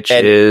 Which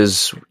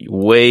is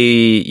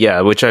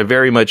which I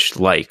very much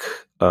like.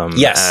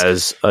 Yes,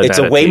 as it's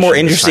a way more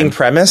interesting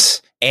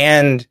premise,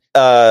 and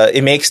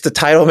it makes the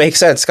title make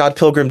sense. Scott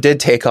Pilgrim did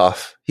take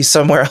off. He's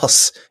somewhere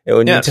else, and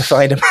we need to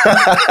find him.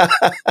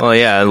 Well,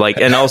 yeah, like,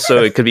 and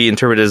also it could be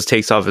interpreted as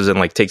takes off as in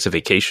like takes a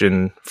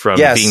vacation from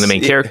being the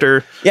main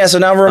character. Yeah, so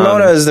now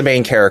Ramona is the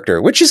main character,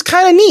 which is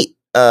kind of neat.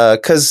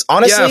 Because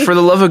honestly, yeah, for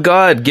the love of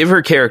God, give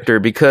her character,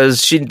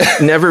 because she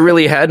never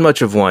really had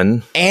much of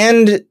one.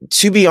 And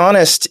to be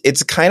honest,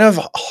 it's kind of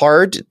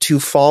hard to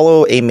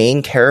follow a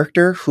main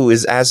character who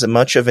is as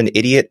much of an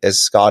idiot as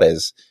Scott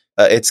is.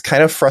 It's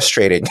kind of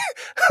frustrating.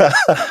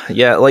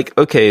 Yeah, like,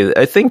 okay,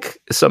 I think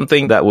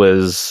something that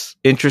was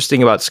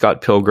interesting about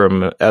Scott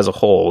Pilgrim as a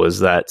whole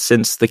is that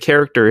since the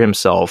character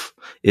himself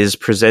is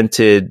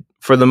presented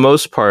for the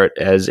most part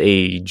as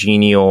a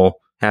genial,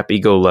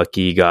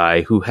 happy-go-lucky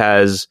guy who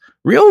has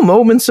real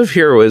moments of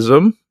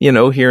heroism, you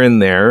know, here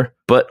and there,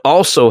 but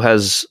also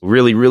has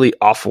really, really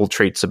awful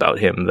traits about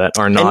him that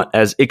are not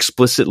as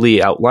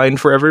explicitly outlined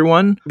for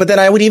everyone. But then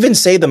I would even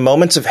say the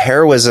moments of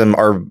heroism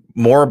are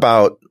more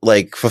about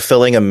like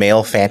fulfilling a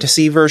male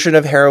fantasy version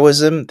of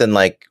heroism than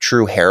like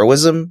true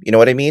heroism. You know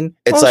what I mean?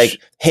 It's like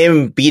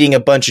him beating a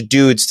bunch of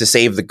dudes to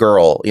save the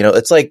girl. You know,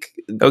 it's like,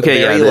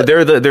 okay, yeah,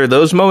 there are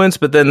those moments,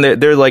 but then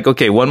they're like,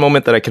 okay, one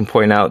moment that I can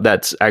point out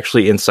that's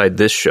actually inside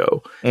this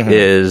show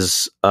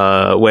is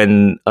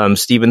when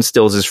Steven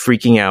Stills is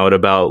freaking out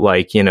about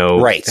like, you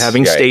know,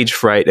 having stage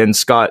fright, and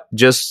Scott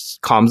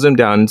just calms him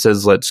down and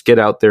says, let's get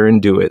out there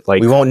and do it.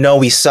 Like, we won't know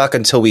we suck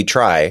until we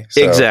try.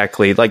 So.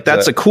 Exactly. Like,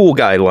 that's a cool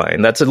guy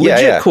line. That's a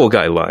legit cool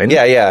guy line.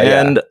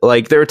 And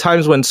like, there are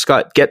times when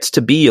Scott gets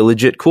to be a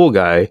legit cool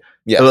guy.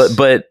 Yes.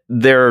 But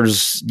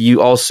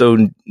you also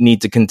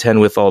need to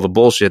contend with all the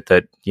bullshit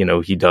that, you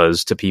know, he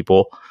does to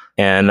people.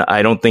 And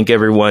I don't think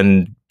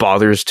everyone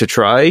bothers to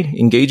try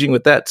engaging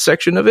with that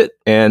section of it.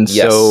 And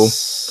so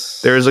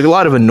there's a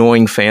lot of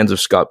annoying fans of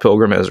Scott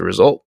Pilgrim as a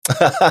result.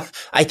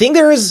 I think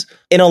there is,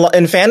 in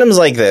fandoms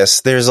like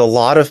this, there's a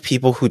lot of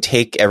people who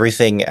take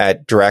everything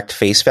at direct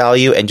face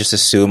value and just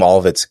assume all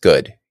of it's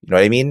good. You know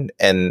what I mean?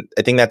 And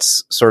I think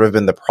that's sort of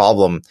been the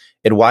problem,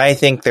 and why I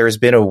think there's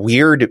been a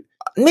weird...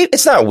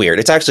 It's not weird.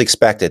 It's actually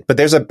expected. But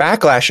there's a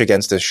backlash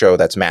against this show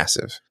that's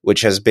massive,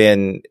 which has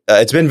been,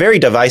 it's been very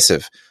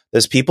divisive.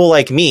 There's people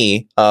like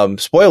me,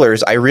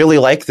 spoilers, I really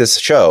like this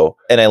show.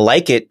 And I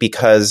like it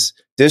because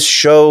this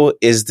show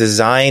is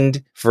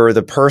designed for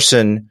the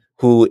person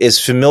who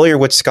is familiar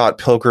with Scott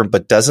Pilgrim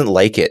but doesn't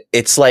like it.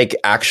 It's like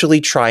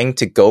actually trying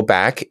to go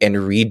back and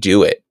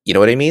redo it. You know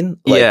what I mean?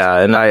 Like, yeah,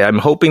 and I'm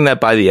hoping that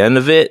by the end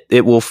of it,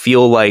 it will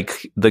feel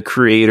like the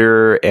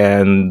creator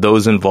and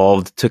those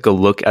involved took a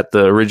look at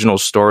the original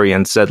story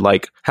and said,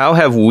 like, how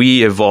have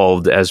we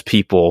evolved as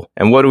people?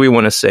 And what do we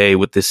want to say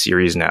with this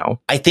series now?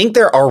 I think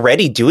they're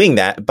already doing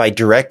that by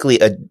directly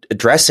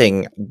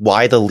addressing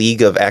why the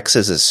League of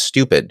X's is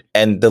stupid.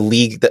 And the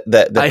League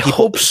that I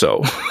hope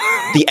so.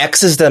 The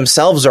X's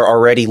themselves are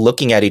already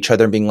looking at each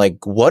other and being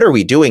like, what are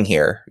we doing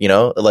here? You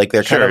know, like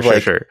they're kind of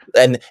like,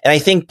 and I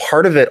think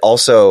part of it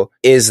also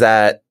is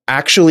that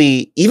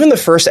actually even the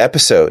first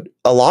episode,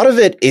 a lot of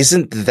it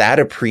isn't that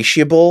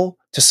appreciable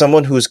to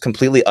someone who's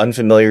completely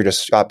unfamiliar to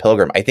Scott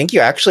Pilgrim. I think you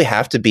actually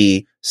have to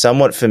be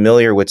somewhat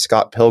familiar with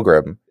Scott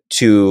Pilgrim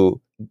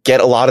to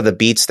get a lot of the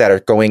beats that are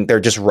going, they're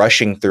just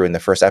rushing through in the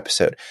first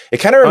episode. It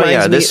kind of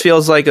reminds me. This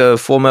feels like a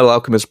Full Metal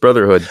Alchemist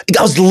Brotherhood.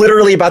 I was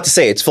literally about to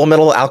say it's Full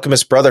Metal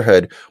Alchemist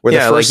Brotherhood, where the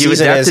first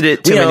season is,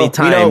 it too many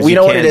times. We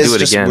know what it is.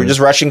 We're just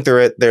rushing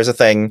through it. There's a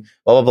thing,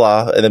 blah,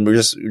 blah, blah. And then we're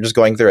just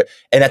going through it.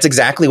 And that's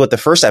exactly what the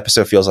first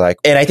episode feels like.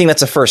 And I think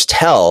that's the first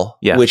tell,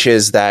 which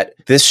is that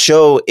this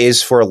show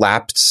is for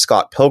lapsed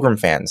Scott Pilgrim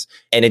fans.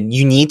 And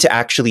you need to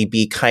actually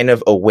be kind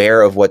of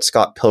aware of what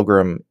Scott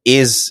Pilgrim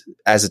is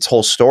as its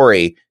whole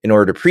story in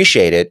order to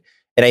appreciate it.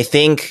 And I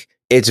think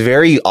it's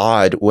very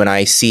odd when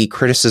I see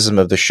criticism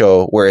of the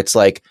show where it's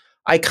like,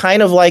 I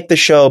kind of like the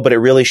show, but it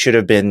really should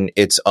have been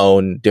its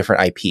own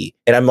different IP.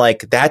 And I'm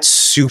like, that's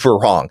super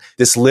wrong.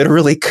 This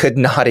literally could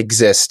not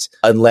exist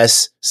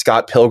unless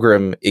Scott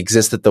Pilgrim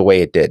existed the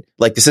way it did.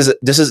 Like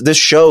this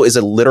show is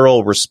a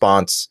literal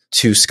response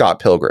to Scott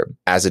Pilgrim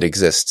as it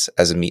exists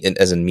as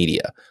in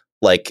media.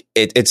 Like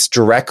it's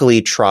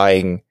directly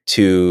trying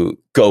to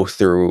go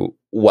through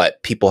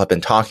what people have been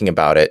talking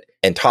about it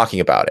in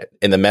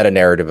the meta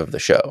narrative of the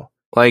show.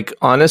 Like,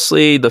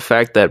 honestly, the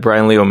fact that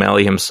Brian Lee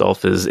O'Malley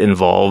himself is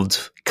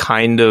involved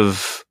kind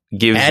of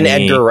gives me... And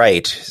Edgar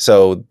Wright.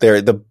 So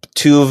they're the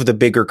two of the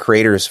bigger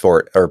creators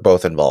for it are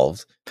both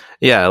involved.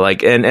 Yeah,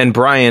 like, and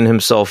Brian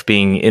himself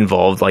being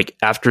involved, like,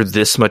 after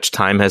this much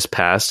time has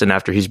passed and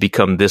after he's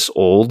become this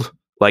old,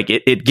 like,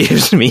 it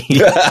gives me...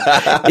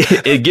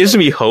 it gives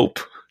me hope,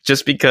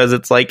 just because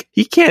it's like,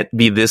 he can't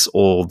be this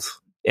old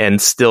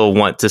and still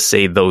want to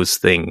say those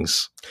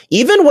things.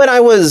 Even when I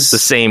was... the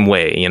same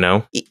way, you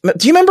know?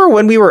 Do you remember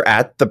when we were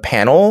at the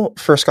panel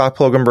for Scott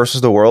Pilgrim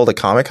versus the World at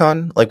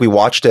Comic-Con? Like, we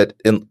watched it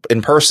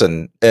in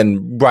person,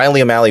 and Brian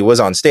Lee O'Malley was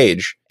on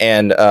stage.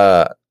 And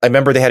I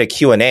remember they had a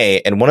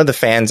Q&A, and one of the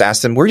fans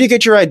asked him, where do you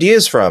get your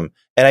ideas from?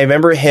 And I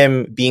remember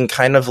him being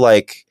kind of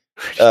like...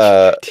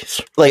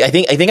 like I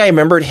think I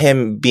remembered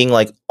him being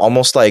like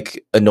almost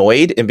like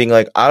annoyed and being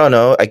like, I don't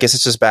know, I guess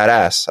it's just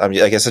badass.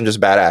 I guess I'm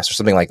just badass or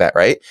something like that,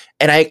 right?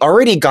 And I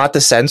already got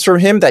the sense from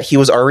him that he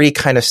was already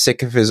kind of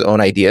sick of his own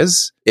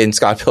ideas in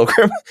Scott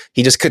Pilgrim.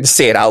 He just couldn't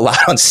say it out loud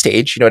on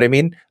stage. You know what I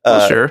mean?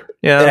 Sure.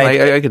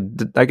 Yeah,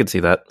 I could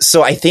see that.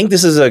 So I think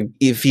this is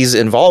if he's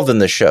involved in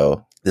the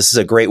show, this is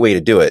a great way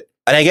to do it.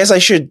 And I guess I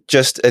should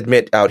just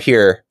admit out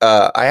here,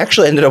 I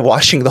actually ended up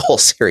watching the whole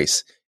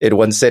series in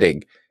one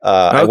sitting.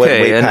 I went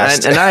way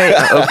past.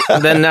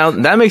 Then now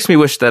that makes me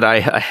wish that I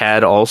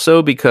had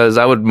also, because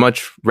I would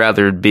much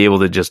rather be able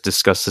to just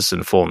discuss this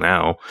in full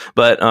now.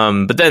 But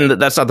then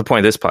that's not the point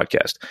of this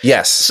podcast.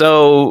 Yes.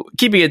 So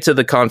keeping it to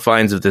the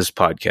confines of this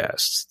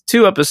podcast,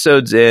 2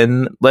 episodes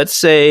in, let's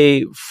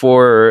say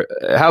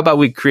how about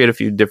we create a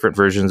few different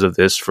versions of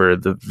this for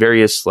the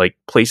various like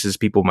places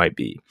people might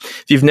be.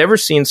 If you've never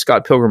seen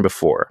Scott Pilgrim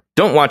before,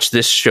 don't watch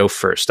this show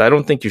first. I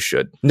don't think you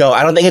should. No,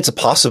 I don't think it's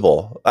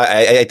possible.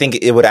 I think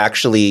it would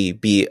actually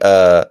be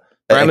a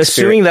I'm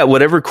assuming that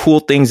whatever cool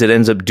things it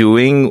ends up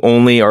doing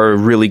only are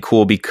really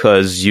cool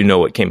because you know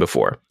what came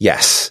before.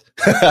 Yes.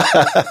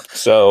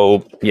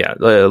 So yeah,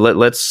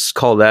 let's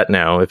call that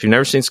now. If you've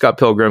never seen Scott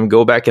Pilgrim,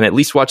 go back and at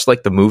least watch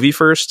like the movie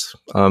first.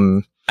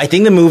 I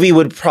think the movie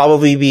would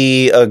probably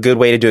be a good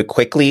way to do it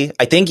quickly.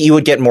 I think you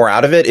would get more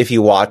out of it if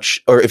you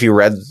watch or if you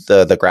read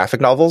the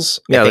graphic novels.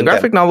 Yeah, the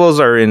graphic novels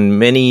are in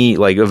many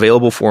like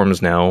available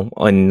forms now,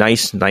 a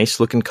nice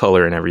looking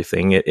color and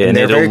everything. And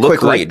it'll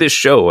look like this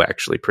show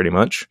actually pretty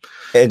much.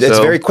 It's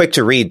very quick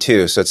to read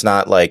too, so it's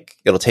not like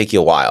it'll take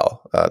you a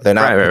while. They're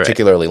not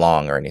particularly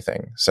long or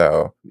anything.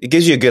 So it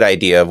gives you a good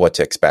idea of what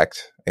to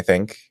expect, I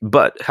think.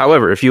 But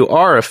however, if you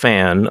are a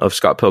fan of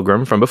Scott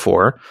Pilgrim from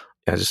before,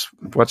 just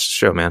watch the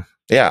show, man.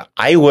 Yeah,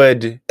 I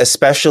would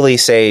especially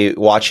say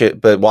watch it,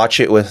 but watch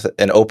it with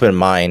an open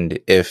mind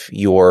if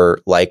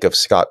your like of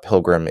Scott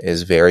Pilgrim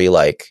is very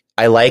like,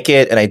 I like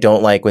it and I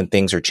don't like when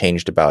things are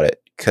changed about it,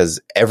 because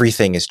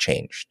everything is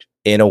changed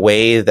in a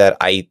way that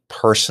I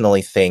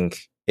personally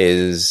think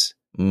is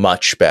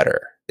much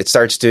better. It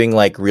starts doing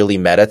like really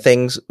meta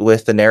things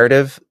with the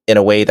narrative in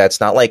a way that's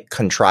not like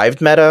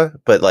contrived meta,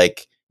 but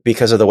like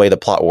because of the way the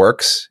plot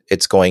works,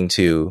 it's going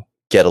to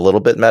get a little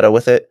bit meta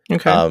with it.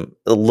 Okay.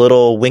 A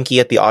little winky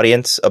at the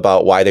audience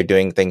about why they're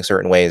doing things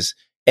certain ways.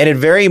 And it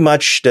very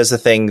much does the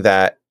thing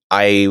that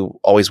I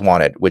always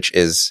wanted, which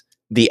is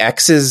the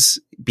X's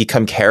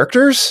become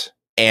characters,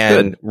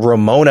 and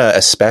Ramona,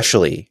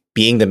 especially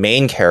being the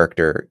main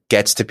character,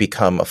 gets to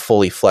become a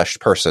fully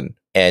fleshed person.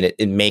 And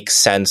it makes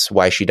sense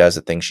why she does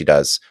the things she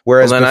does.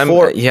 Whereas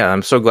before...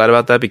 I'm so glad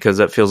about that, because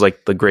that feels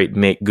like the great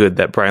make good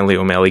that Brian Lee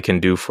O'Malley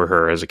can do for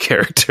her as a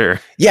character.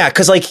 Yeah,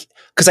 because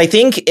I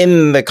think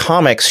in the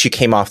comics, she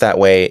came off that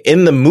way.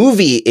 In the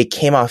movie, it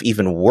came off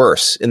even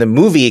worse. In the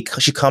movie,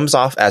 she comes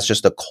off as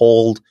just a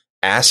cold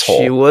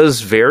asshole. She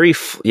was very,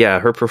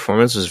 her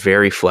performance was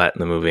very flat in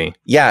the movie.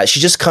 Yeah, she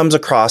just comes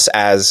across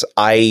as,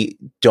 I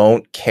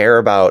don't care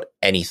about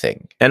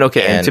anything. And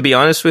to be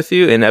honest with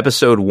you, in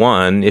episode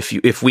 1,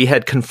 if we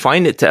had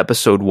confined it to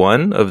episode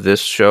 1 of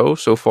this show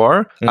so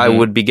far, I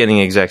would be getting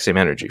the exact same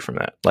energy from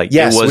that. Like,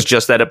 yes, it was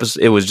just that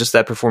episode. It was just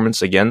that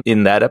performance again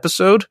in that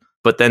episode.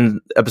 But then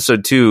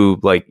episode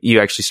 2, like, you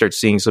actually start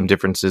seeing some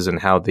differences in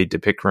how they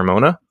depict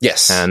Ramona.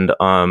 Yes. And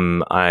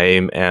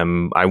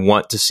I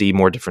want to see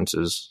more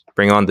differences.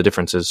 Bring on the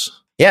differences.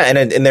 Yeah,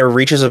 and there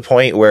reaches a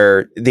point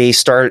where they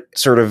start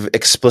sort of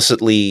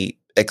explicitly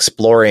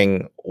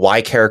exploring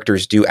why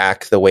characters do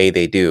act the way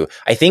they do.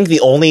 I think the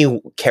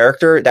only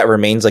character that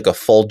remains like a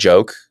full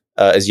joke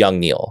is young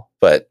Neil,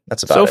 but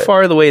that's about it. So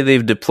far, the way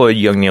they've deployed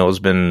young Neil has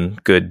been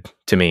good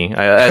to me.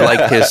 I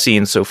like his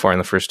scenes so far in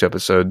the first 2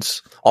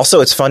 episodes.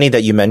 Also, it's funny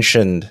that you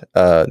mentioned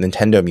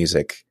Nintendo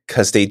music,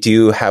 because they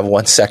do have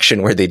one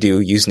section where they do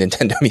use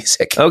Nintendo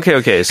music.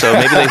 Okay. So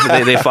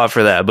maybe they fought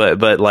for that,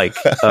 but like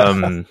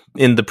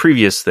in the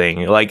previous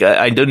thing, like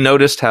I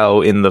noticed how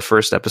in the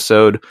first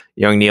episode,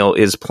 young Neil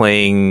is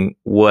playing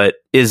what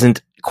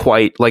isn't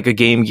quite like a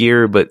Game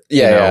Gear, but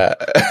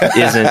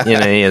isn't,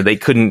 they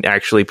couldn't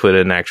actually put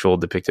an actual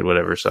depicted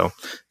whatever. So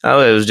I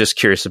was just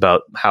curious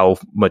about how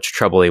much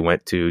trouble they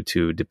went to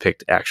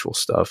depict actual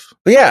stuff.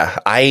 But yeah,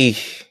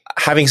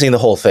 having seen the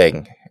whole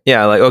thing.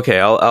 Yeah, like, okay,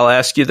 I'll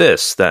ask you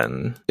this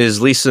then.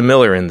 Is Lisa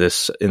Miller in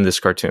this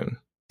cartoon?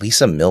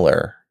 Lisa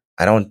Miller?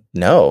 I don't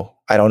know.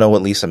 I don't know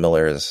what Lisa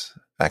Miller is,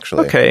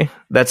 actually. Okay.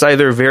 That's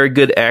either very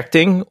good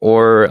acting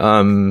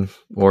or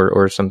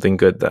something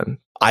good then.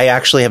 I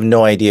actually have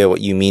no idea what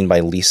you mean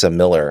by Lisa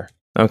Miller.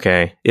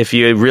 Okay. If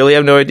you really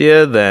have no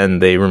idea, then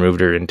they removed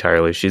her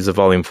entirely. She's a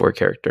Volume 4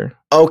 character.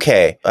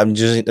 Okay. I'm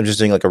just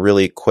doing like a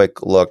really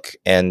quick look,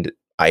 and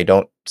I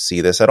don't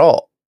see this at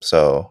all.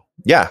 So,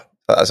 yeah.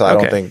 So I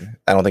don't think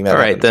that. All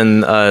right,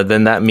 then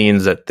that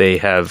means that they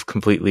have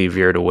completely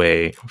veered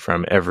away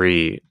from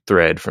every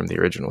thread from the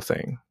original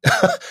thing.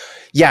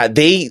 Yeah,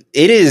 it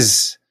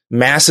is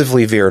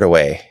massively veered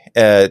away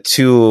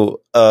to.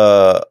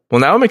 Well,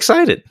 now I'm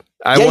excited.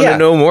 I want to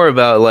know more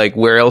about like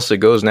where else it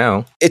goes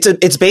now.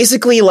 It's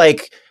basically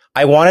like,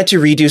 I wanted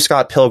to redo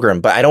Scott Pilgrim,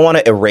 but I don't want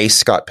to erase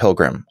Scott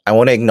Pilgrim. I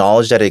want to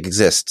acknowledge that it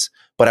exists,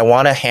 but I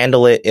want to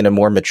handle it in a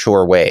more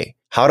mature way.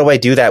 How do I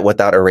do that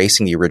without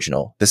erasing the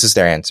original? This is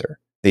their answer.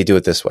 They do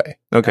it this way.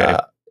 Okay.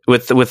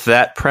 With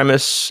that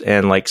premise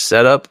and like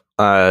setup,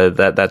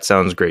 that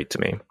sounds great to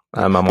me.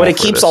 But it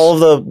keeps all of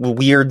the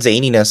weird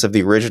zaniness of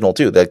the original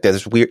too. Like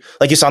there's weird,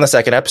 like you saw in the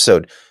second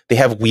episode, they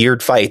have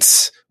weird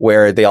fights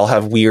where they all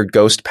have weird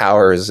ghost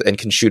powers and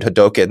can shoot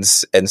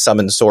Hadokens and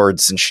summon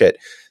swords and shit.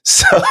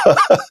 So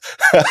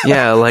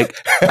yeah, like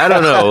I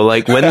don't know,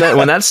 like when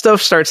that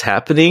stuff starts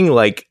happening,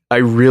 like I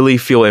really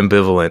feel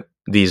ambivalent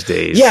these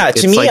days. Yeah,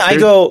 to me, like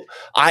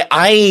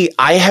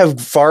I have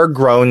far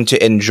grown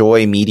to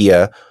enjoy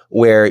media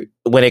where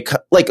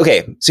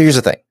okay, so here's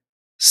the thing.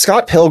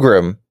 Scott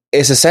Pilgrim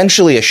is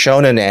essentially a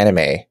shonen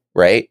anime,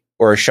 right?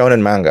 Or a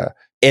shonen manga.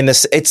 In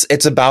this,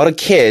 it's about a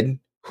kid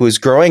who is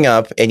growing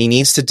up and he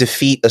needs to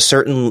defeat a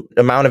certain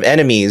amount of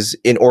enemies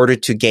in order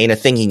to gain a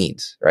thing he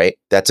needs, right?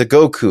 That's a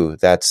Goku.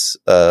 That's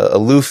a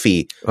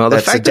Luffy. Well,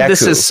 the fact that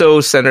this is so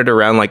centered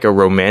around like a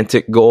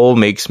romantic goal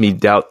makes me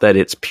doubt that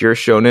it's pure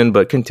shonen,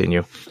 but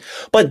continue.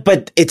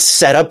 But it's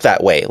set up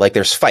that way. Like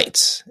there's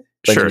fights.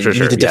 Like Sure.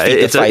 Yeah,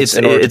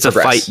 it's a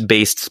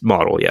fight-based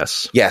model,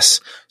 yes. Yes.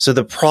 So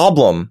the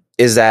problem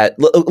is that,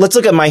 let's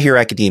look at My Hero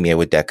Academia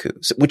with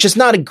Deku, which is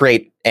not a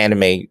great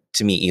anime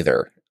to me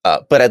either.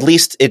 But at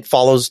least it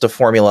follows the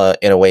formula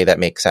in a way that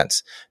makes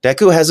sense.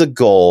 Deku has a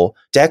goal.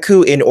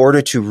 Deku, in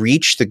order to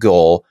reach the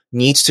goal,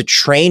 needs to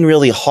train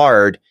really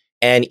hard.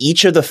 And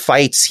each of the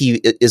fights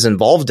he is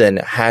involved in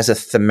has a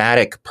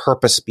thematic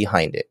purpose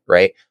behind it,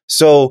 right?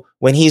 So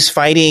when he's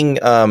fighting,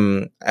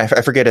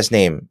 I forget his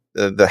name,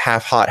 the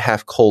half hot,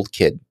 half cold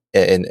kid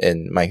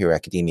in My Hero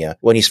Academia,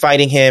 when he's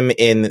fighting him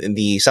in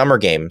the summer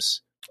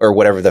games, or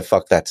whatever the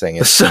fuck that thing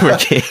is. Summer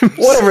games.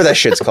 Whatever that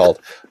shit's called.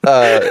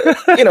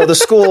 The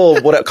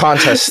school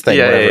contest thing,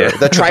 whatever. Yeah.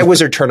 The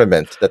Tri-Wizard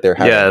tournament that they're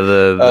having. Yeah,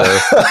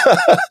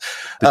 the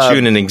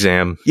Chunin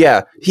exam.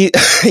 Yeah,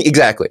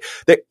 exactly.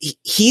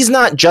 He's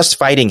not just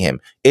fighting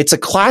him. It's a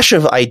clash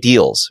of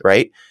ideals,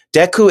 right?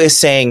 Deku is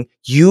saying,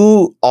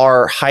 you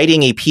are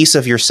hiding a piece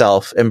of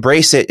yourself,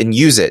 embrace it and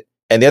use it.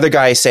 And the other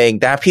guy is saying,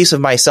 that piece of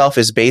myself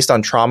is based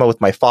on trauma with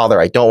my father.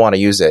 I don't want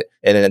to use it.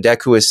 And then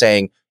Deku is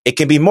saying, it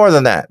can be more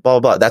than that, blah,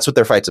 blah, blah. That's what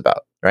their fight's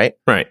about, right?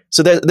 Right.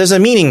 So there's a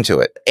meaning to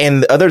it.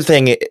 And the other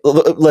thing,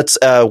 what's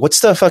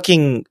the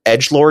fucking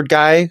edgelord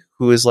guy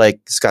who is like,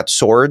 he's got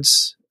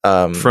swords?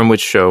 From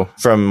which show?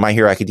 From My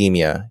Hero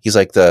Academia. He's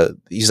like the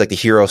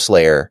hero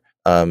slayer.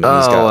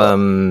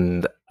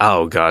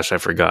 Oh gosh, I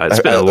forgot.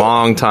 It's been a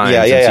long time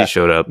since he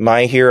showed up.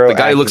 My Hero. The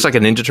guy who looks like a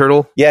Ninja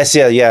Turtle? Yes,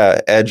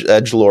 yeah.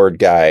 Edgelord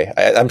guy.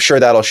 I'm sure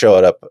that'll show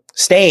it up.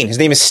 Stain. His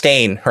name is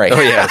Stain, right?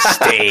 Oh yeah,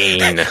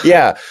 Stain.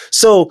 Yeah.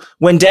 So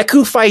when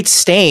Deku fights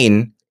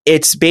Stain,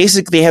 it's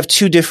basically they have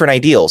two different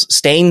ideals.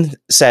 Stain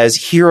says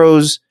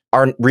heroes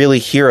aren't really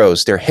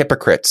heroes. They're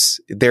hypocrites.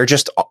 They're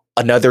just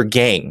another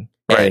gang.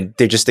 Right. And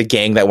they're just a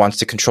gang that wants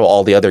to control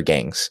all the other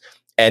gangs.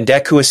 And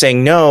Deku is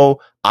saying, no,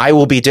 I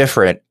will be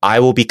different. I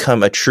will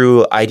become a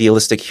true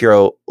idealistic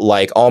hero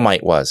like All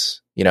Might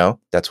was.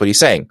 That's what he's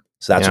saying.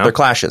 So that's what their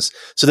clash is.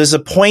 So there's a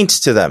point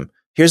to them.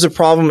 Here's a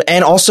problem.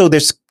 And also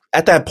there's,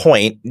 at that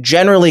point,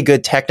 generally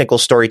good technical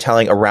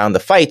storytelling around the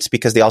fights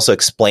because they also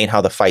explain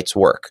how the fights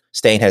work.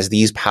 Stain has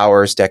these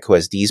powers. Deku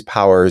has these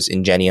powers.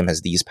 Ingenium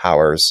has these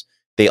powers.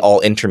 They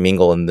all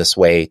intermingle in this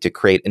way to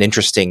create an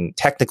interesting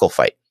technical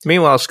fight.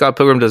 Meanwhile, Scott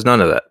Pilgrim does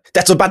none of that.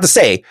 That's what I'm about to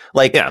say.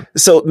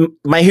 So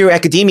My Hero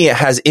Academia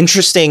has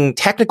interesting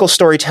technical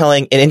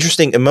storytelling and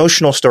interesting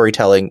emotional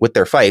storytelling with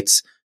their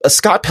fights.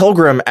 Scott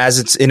Pilgrim, as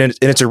it's in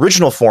its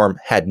original form,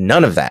 had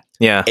none of that.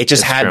 Yeah, it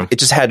just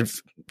had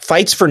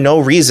fights for no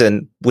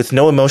reason with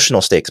no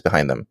emotional stakes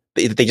behind them.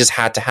 They just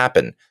had to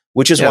happen,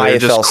 which is why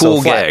it fell cool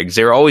so flat. Gags.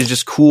 They were always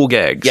just cool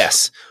gags.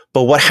 Yes,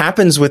 but what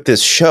happens with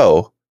this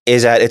show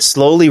is that it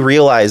slowly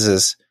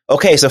realizes,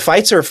 okay, so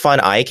fights are fun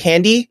eye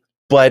candy,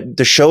 but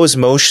the show is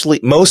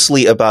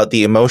mostly about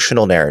the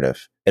emotional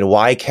narrative and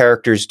why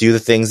characters do the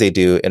things they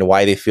do and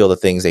why they feel the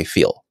things they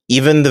feel.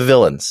 Even the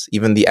villains,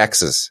 even the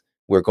exes,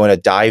 we're going to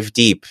dive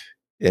deep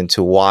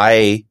into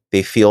why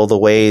they feel the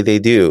way they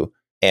do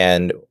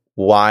and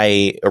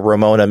why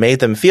Ramona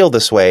made them feel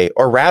this way,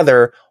 or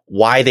rather,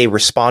 why they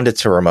responded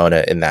to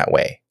Ramona in that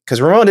way.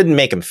 Because Ramona didn't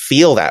make them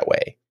feel that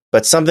way,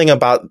 but something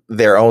about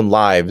their own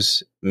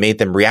lives made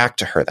them react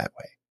to her that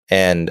way.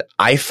 And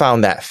I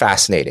found that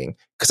fascinating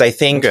because I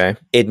think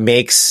it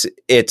makes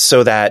it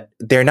so that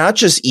they're not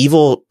just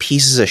evil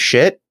pieces of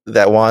shit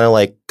that want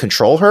to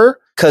control her.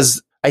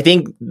 Because I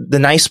think the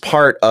nice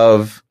part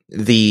of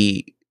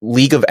the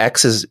League of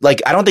X's, I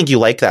don't think you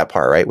like that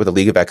part, right? Where the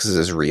League of X's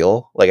is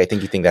real. I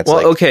think you think that's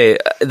okay.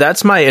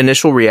 That's my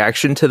initial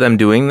reaction to them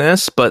doing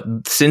this. But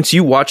since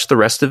you watched the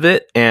rest of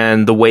it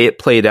and the way it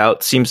played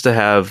out seems to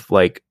have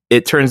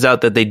it turns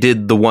out that they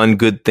did the one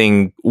good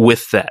thing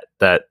with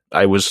that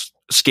I was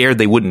scared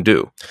they wouldn't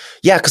do.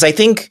 Yeah, because I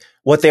think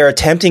what they're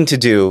attempting to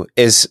do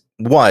is,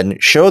 one,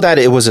 show that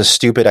it was a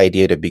stupid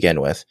idea to begin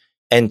with,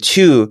 and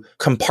two,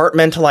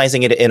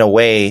 compartmentalizing it in a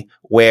way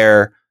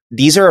where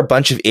these are a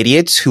bunch of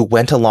idiots who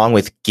went along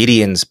with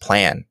Gideon's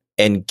plan.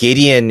 And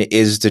Gideon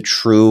is the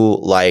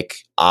true,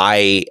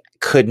 I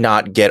could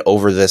not get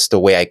over this the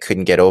way I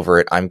couldn't get over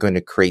it. I'm going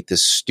to create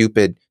this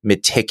stupid,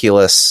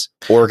 meticulous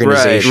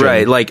organization.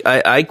 Right.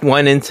 I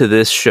went into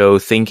this show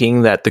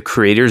thinking that the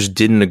creators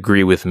didn't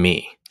agree with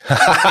me.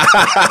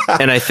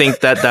 And I think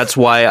that's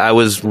why I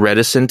was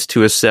reticent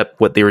to accept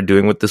what they were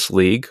doing with this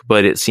league.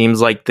 But it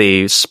seems like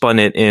they spun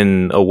it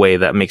in a way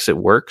that makes it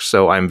work.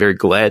 So I'm very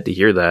glad to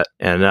hear that.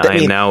 And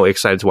I'm now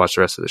excited to watch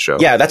the rest of the show.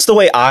 Yeah, that's the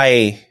way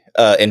I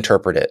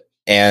interpret it.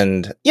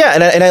 And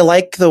I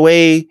like the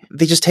way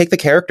they just take the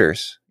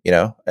characters,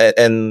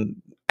 and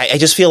I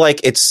just feel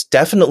like it's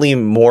definitely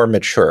more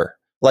mature.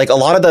 A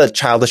lot of the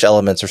childish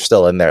elements are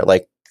still in there.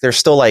 There's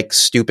still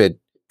stupid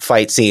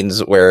fight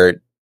scenes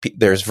where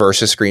there's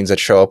versus screens that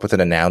show up with an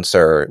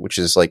announcer, which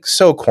is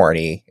so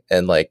corny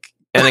and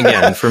And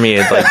again, for me,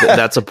 it's like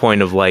that's a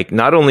point of like,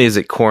 not only is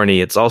it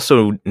corny, it's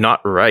also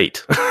not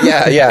right.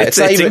 Yeah. it's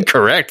not even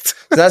incorrect.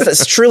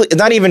 that's truly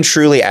not even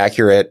truly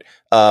accurate.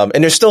 And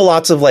there's still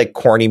lots of like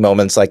corny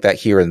moments like that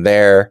here and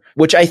there,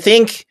 which I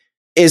think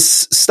is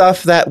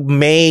stuff that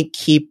may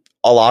keep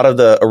a lot of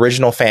the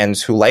original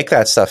fans who like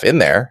that stuff in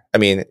there. I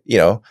mean,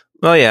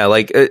 Well, yeah,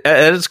 like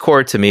at its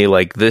core to me,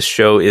 like this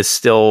show is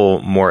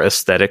still more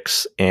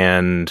aesthetics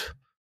and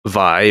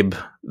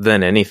vibe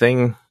than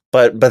anything.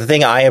 But the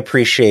thing I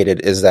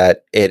appreciated is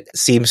that it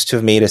seems to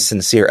have made a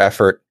sincere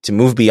effort to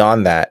move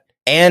beyond that.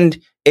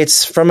 And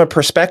it's from a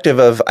perspective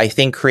of, I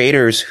think,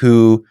 creators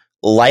who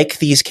like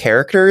these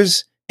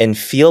characters and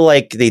feel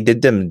like they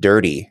did them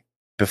dirty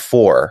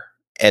before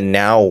and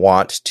now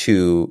want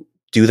to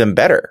do them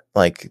better,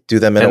 like do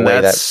them in a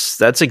way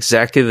that's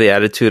exactly the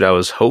attitude I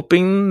was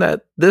hoping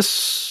that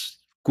this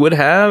would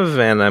have,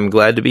 and I'm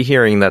glad to be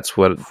hearing that's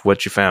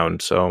what you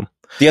found. So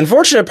the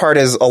unfortunate part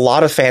is a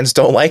lot of fans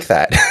don't like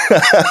that.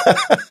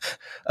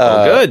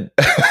 Good.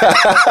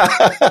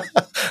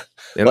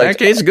 In that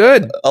case,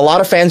 good. A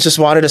lot of fans just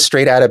wanted a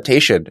straight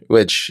adaptation,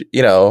 which,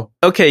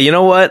 Okay, you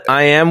know what?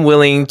 I am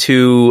willing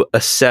to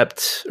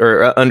accept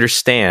or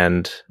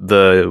understand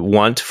the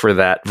want for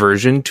that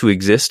version to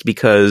exist,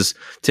 because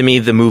to me,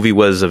 the movie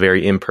was a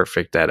very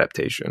imperfect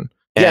adaptation.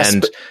 Yes,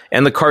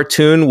 and the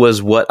cartoon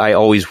was what I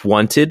always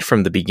wanted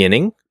from the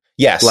beginning.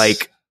 Yes.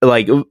 Like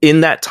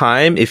in that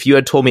time, if you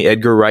had told me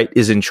Edgar Wright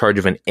is in charge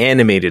of an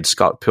animated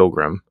Scott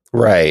Pilgrim.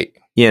 Right.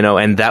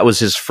 And that was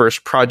his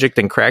first project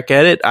and crack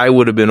at it, I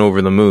would have been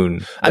over the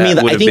moon.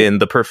 That would have been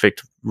the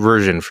perfect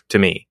version to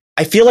me.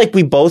 I feel like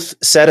we both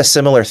said a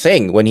similar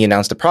thing when he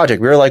announced the project.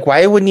 We were like,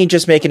 why wouldn't he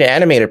just make an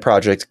animated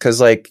project? Because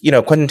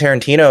Quentin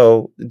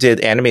Tarantino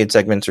did animated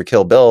segments for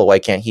Kill Bill. Why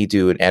can't he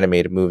do an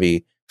animated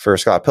movie for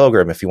Scott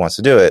Pilgrim if he wants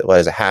to do it? Why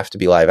does it have to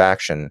be live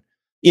action?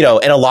 And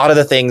a lot of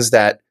the things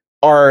that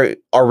are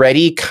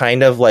already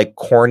kind of like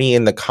corny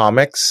in the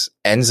comics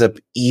ends up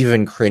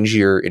even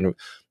cringier in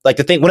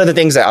one of the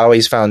things that I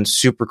always found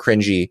super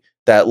cringy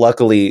that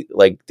luckily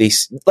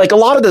a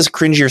lot of this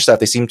cringier stuff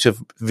they seem to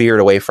have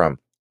veered away from.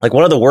 Like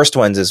one of the worst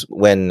ones is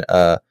when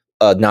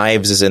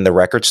Knives is in the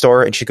record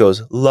store and she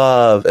goes,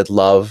 "Love," and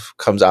love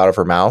comes out of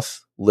her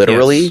mouth,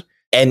 literally. Yes.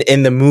 And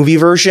in the movie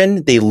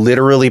version, they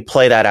literally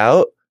play that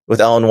out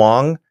with Ellen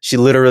Wong. She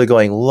literally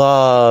going,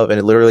 "Love," and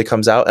it literally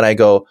comes out. And I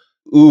go,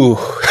 ooh.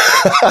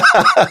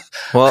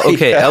 Well,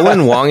 okay. Yeah.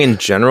 Ellen Wong in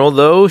general,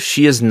 though,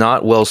 she is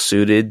not well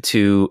suited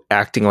to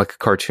acting like a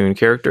cartoon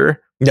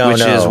character.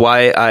 Which is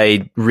why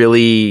I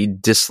really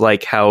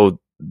dislike how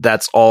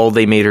that's all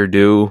they made her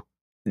do.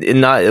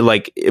 Not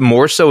like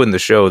more so in the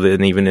show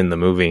than even in the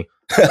movie.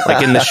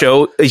 Like in the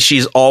show,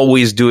 she's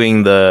always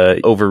doing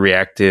the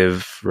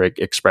overreactive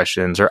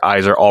expressions. Her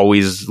eyes are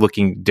always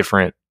looking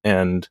different,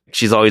 and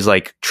she's always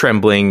like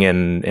trembling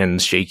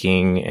and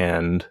shaking,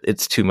 and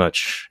it's too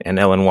much. And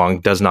Ellen Wong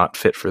does not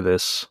fit for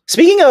this.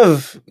 Speaking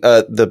of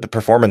the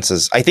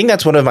performances, I think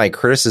that's one of my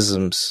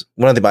criticisms.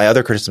 My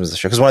other criticisms of the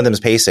show, because one of them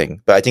is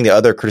pacing. But I think the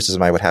other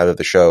criticism I would have of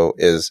the show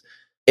is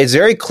it's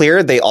very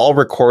clear they all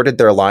recorded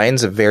their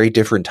lines at very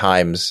different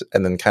times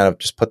and then kind of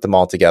just put them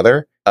all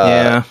together.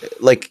 Yeah.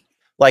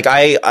 Like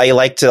I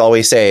like to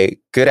always say,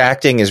 good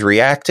acting is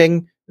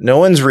reacting. No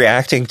one's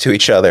reacting to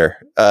each other.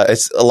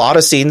 It's a lot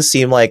of scenes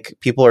seem like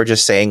people are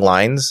just saying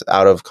lines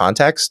out of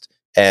context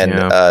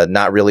and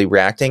not really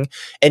reacting.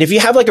 And if you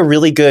have like a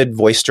really good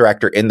voice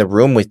director in the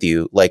room with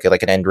you, like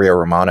an Andrea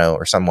Romano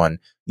or someone,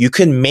 you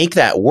can make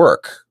that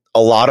work.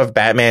 A lot of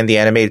Batman the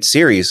Animated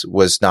Series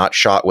was not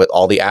shot with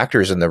all the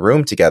actors in the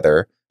room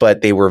together,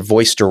 but they were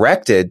voice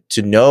directed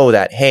to know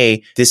that,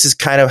 hey, this is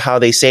kind of how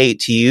they say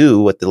to you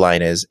what the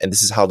line is, and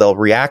this is how they'll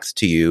react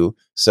to you.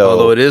 So,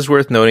 although it is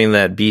worth noting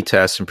that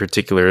B-Test in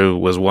particular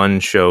was one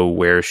show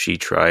where she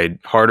tried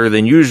harder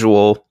than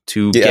usual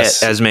to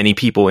get as many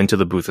people into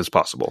the booth as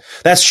possible.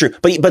 That's true.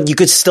 But you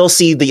could still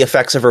see the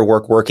effects of her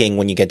working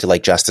when you get to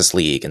like Justice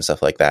League and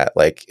stuff like that.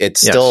 Like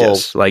it's still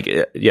like,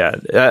 yeah,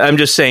 I'm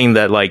just saying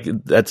that like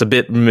that's a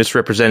bit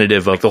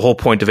misrepresentative of the whole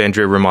point of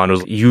Andrea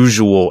Romano's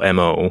usual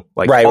MO.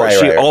 Like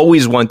she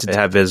always wanted to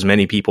have as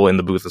many people in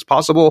the booth as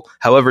possible.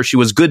 However, she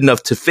was good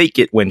enough to fake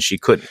it when she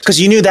couldn't. Because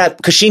she knew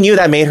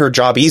that made her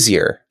job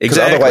easier. Because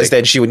otherwise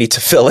then she would need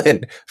to fill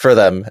in for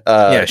them.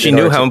 She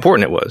knew how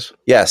important it was.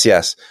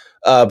 Yes.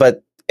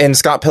 But in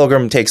Scott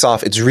Pilgrim Takes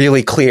Off, it's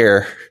really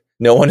clear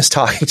no one is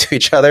talking to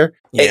each other.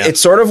 Yeah. It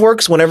sort of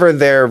works whenever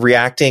they're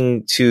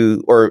reacting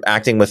to or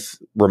acting with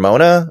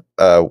Ramona.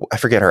 I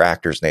forget her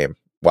actor's name.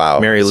 Wow.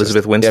 Mary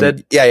Elizabeth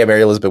Winstead? Yeah,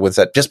 Mary Elizabeth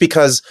Winstead. Just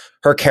because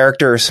her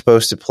character is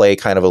supposed to play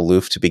kind of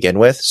aloof to begin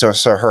with. So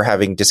her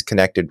having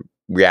disconnected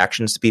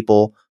reactions to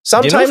people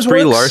sometimes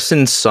Brie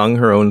Larson sung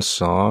her own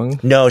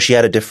song? No, she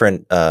had a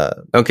different okay,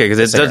 because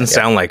it doesn't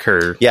sound like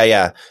her.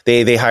 Yeah.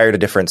 They hired a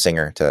different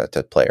singer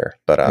to play her.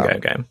 But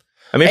okay.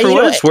 I mean, for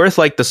what it's worth,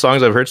 like the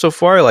songs I've heard so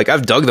far, like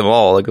I've dug them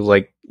all.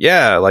 Like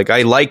yeah, like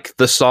I like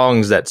the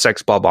songs that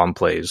Sex Bob-omb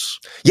plays.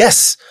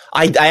 Yes,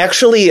 I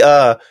actually,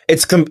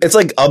 it's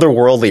like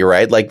otherworldly,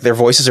 right? Like their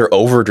voices are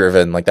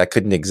overdriven, like that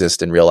couldn't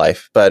exist in real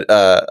life. But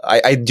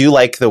I do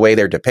like the way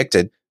they're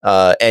depicted,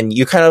 and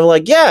you kind of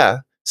like, yeah,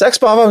 Sex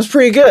Bob-omb's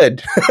pretty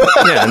good.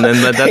 Yeah, and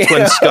then that's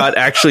when Scott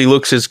actually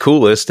looks his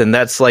coolest, and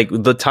that's like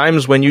the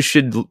times when you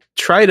should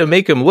try to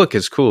make him look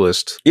his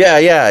coolest.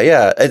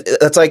 Yeah.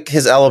 That's like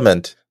his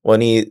element when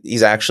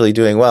he's actually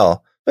doing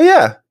well. But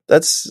yeah,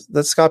 that's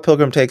Scott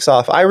Pilgrim Takes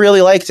Off. I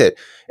really liked it.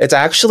 It's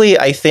actually,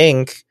 I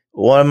think,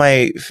 one of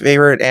my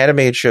favorite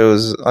animated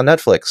shows on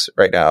Netflix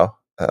right now.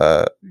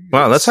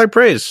 Wow, that's high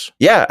praise.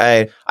 Yeah,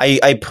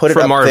 I put it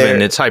from up Marvin.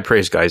 there. It's high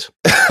praise, guys.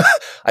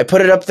 I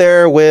put it up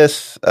there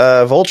with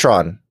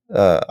Voltron,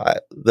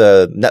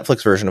 the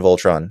Netflix version of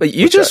Voltron. But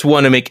you just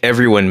want to make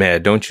everyone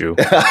mad, don't you?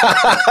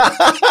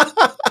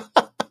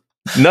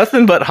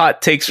 Nothing but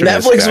hot takes from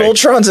Netflix this guy.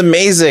 Voltron's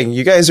amazing.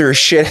 You guys are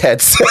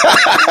shitheads.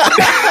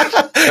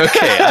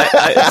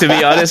 Okay, to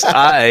be honest,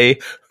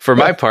 for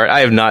my part,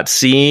 I have not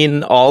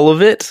seen all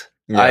of it.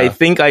 Yeah. I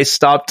think I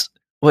stopped.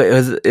 Wait,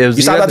 it was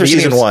you saw that after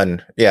season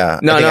 1. Yeah.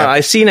 No,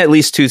 I've seen at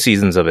least 2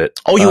 seasons of it.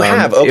 Oh, you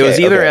have? Okay. It was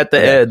either at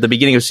the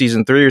beginning of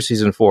season 3 or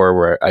season 4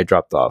 where I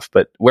dropped off.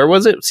 But where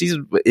was it?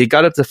 It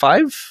got up to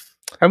 5?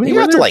 How many? You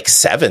got to like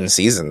 7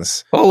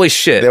 seasons. Holy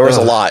shit. There was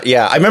a lot.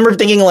 Yeah. I remember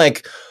thinking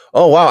like,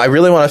 oh, wow, I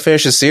really want to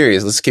finish this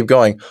series. Let's keep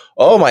going.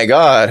 Oh, my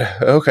God.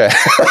 Okay.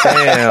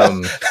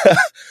 Damn.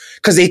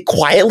 Because they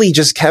quietly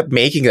just kept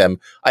making them.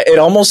 It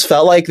almost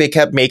felt like they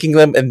kept making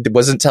them and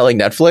wasn't telling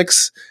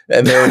Netflix.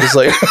 And they were just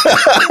like,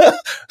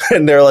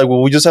 and they're like,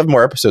 well, we just have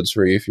more episodes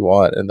for you if you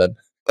want. And then,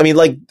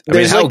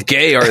 how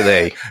gay are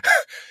they?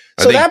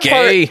 Are they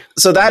gay?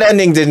 So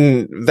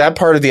that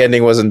part of the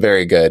ending wasn't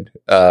very good.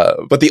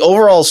 But the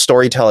overall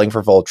storytelling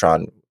for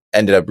Voltron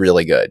ended up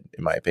really good,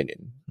 in my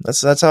opinion.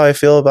 That's how I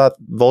feel about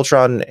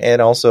Voltron,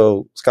 and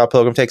also Scott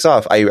Pilgrim Takes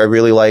Off. I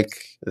really like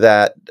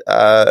that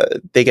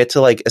they get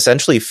to like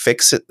essentially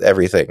fix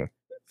everything.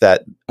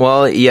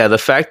 The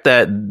fact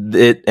that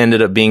it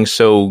ended up being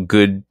so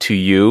good to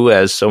you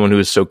as someone who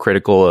is so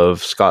critical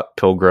of Scott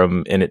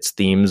Pilgrim and its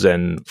themes,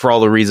 and for all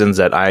the reasons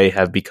that I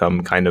have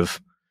become kind of,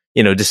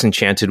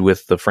 disenchanted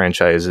with the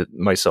franchise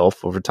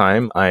myself over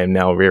time, I am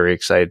now very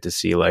excited to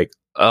see like,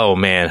 oh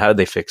man, how did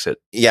they fix it?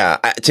 Yeah,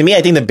 to me,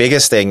 I think the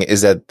biggest thing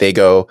is that they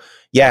go,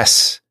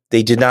 yes,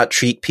 they did not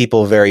treat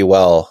people very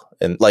well.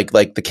 And like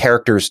the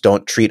characters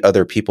don't treat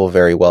other people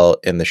very well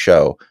in the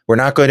show. We're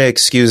not going to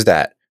excuse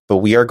that, but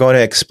we are going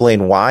to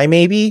explain why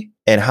maybe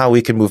and how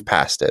we can move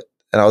past it.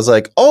 And I was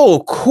like,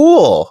 oh,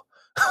 cool.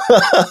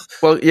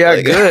 Well, yeah,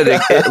 good.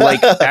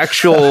 Like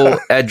actual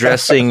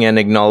addressing and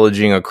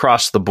acknowledging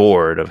across the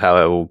board of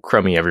how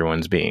crummy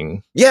everyone's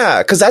being.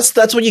 Yeah, because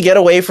that's what you get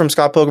away from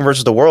Scott Pilgrim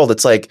versus the World.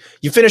 It's like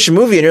you finish a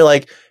movie and you're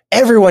like,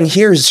 everyone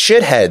here is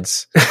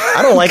shitheads.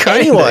 I don't like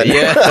anyone.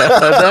 Yeah,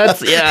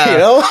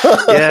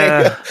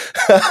 yeah.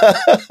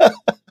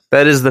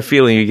 That is the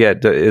feeling you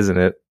get, isn't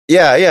it?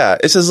 Yeah.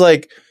 It's just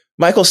like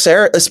Michael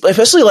Cera,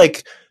 especially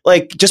like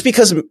just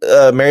because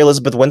Mary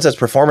Elizabeth Winstead's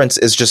performance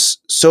is just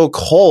so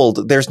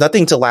cold, there's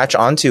nothing to latch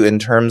onto in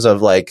terms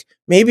of like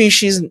maybe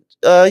she's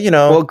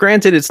Well,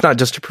 granted, it's not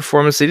just a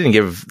performance. They didn't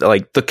give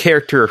like the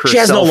character herself. She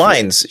has no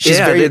lines. She's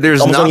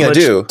there's not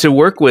much to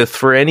work with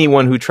for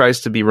anyone who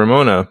tries to be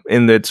Ramona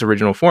in its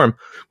original form,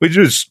 which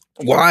is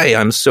why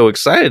I'm so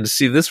excited to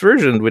see this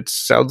version, which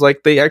sounds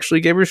like they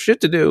actually gave her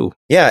shit to do.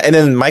 Yeah, and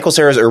then Michael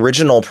Cera's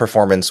original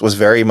performance was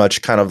very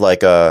much kind of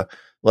like a.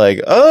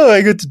 Like, oh,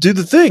 I get to do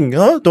the thing,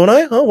 huh? Don't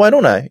I? Oh, why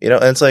don't I? And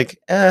it's like,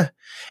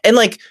 And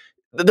like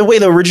the way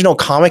the original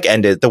comic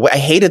ended, I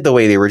hated the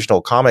way the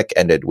original comic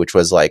ended, which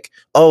was like,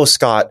 oh,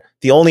 Scott,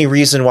 the only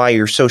reason why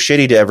you're so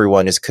shitty to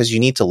everyone is because you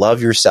need to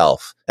love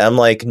yourself. And I'm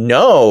like,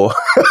 no,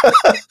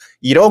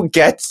 you don't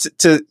get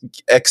to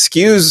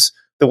excuse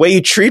the way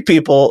you treat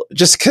people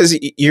just because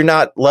you're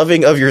not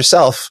loving of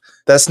yourself.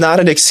 That's not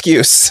an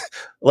excuse.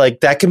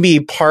 Like that can be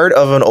part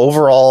of an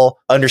overall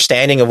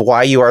understanding of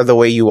why you are the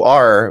way you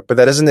are, but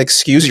that doesn't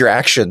excuse your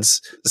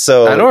actions.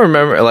 So I don't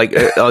remember,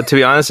 to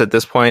be honest, at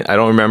this point, I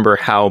don't remember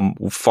how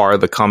far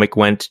the comic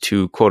went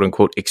to quote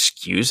unquote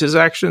excuse his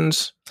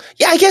actions.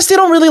 Yeah, I guess they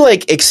don't really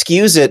like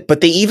excuse it,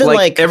 but they even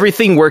like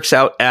everything works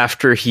out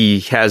after he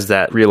has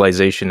that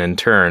realization in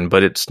turn,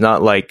 but it's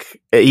not like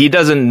he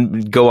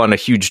doesn't go on a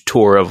huge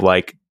tour of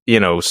like,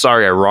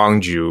 sorry, I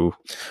wronged you,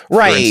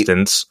 right? For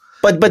instance.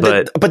 But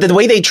the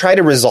way they try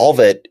to resolve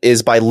it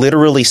is by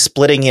literally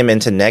splitting him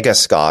into Nega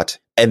Scott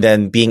and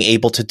then being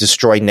able to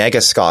destroy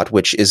Nega Scott,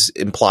 which is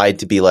implied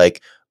to be like,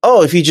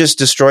 oh, if you just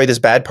destroy this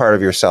bad part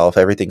of yourself,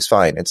 everything's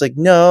fine. It's like,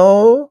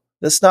 no,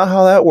 that's not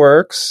how that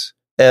works.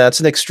 And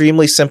that's an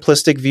extremely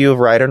simplistic view of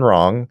right and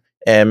wrong,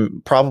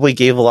 and probably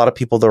gave a lot of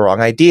people the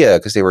wrong idea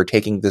because they were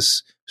taking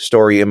this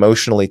story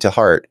emotionally to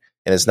heart.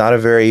 And it's not a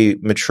very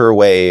mature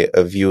way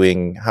of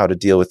viewing how to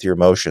deal with your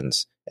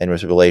emotions and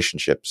with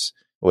relationships.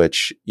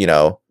 Which,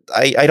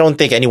 I don't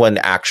think anyone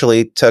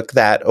actually took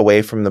that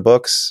away from the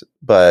books,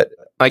 but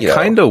I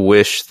kind of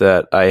wish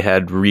that I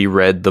had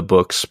reread the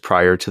books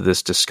prior to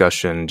this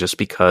discussion, just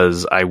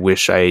because I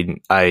wish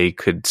I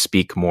could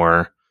speak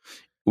more.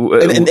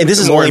 And this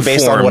is only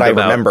based on what I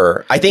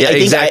remember. I think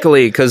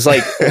exactly, because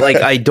like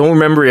I don't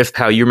remember if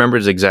how you remember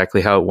is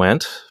exactly how it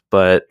went,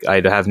 but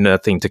I'd have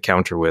nothing to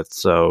counter with.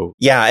 So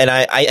yeah, and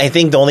I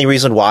think the only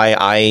reason why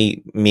I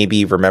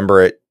maybe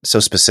remember it so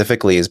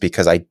specifically is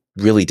because I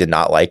really did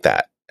not like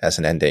that as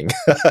an ending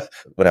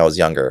when I was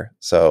younger.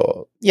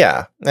 So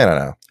yeah, I don't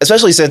know.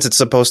 Especially since it's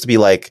supposed to be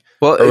like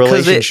a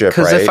relationship,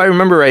 because if I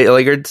remember right,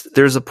 like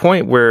there's a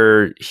point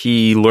where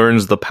he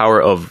learns the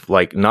power of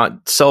like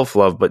not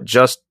self-love, but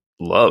just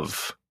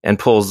love, and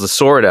pulls the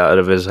sword out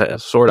of his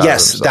sword.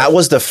 Yes, that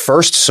was the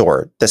first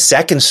sword. The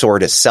second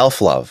sword is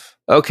self-love.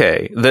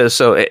 Okay,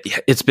 so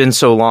it's been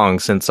so long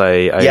since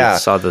I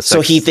saw the. So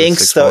he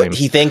thinks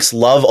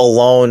love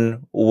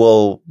alone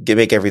will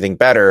make everything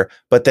better,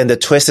 but then the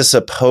twist is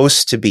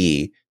supposed to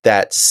be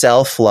that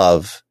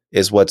self-love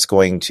is what's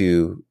going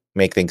to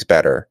make things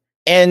better.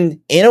 And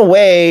in a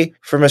way,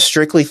 from a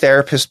strictly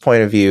therapist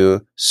point of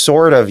view,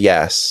 sort of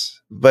yes,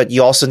 but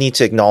you also need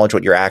to acknowledge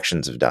what your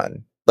actions have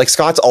done. Like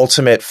Scott's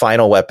ultimate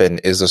final weapon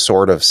is a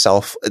sort of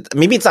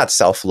maybe it's not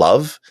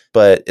self-love,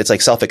 but it's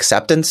like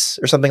self-acceptance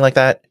or something like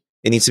that.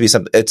 It needs to be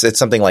something. It's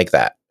something like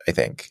that, I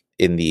think,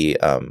 in the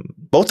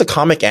both the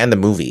comic and the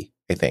movie,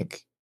 I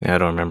think. Yeah, I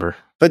don't remember.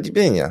 But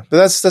yeah, but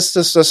that's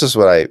just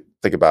what I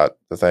think about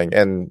the thing.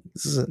 And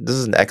this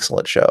is an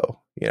excellent show,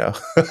 you know.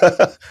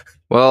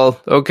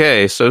 Well,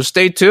 okay, so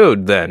stay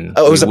tuned then.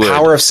 Oh, it was the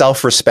power of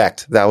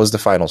self-respect. That was the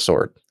final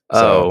sword.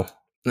 So.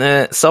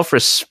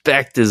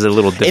 Self-respect is a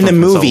little different in the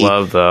movie.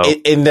 Love, though.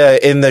 In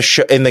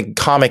the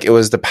comic, it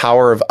was the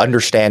power of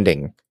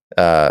understanding.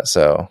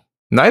 So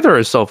neither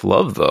is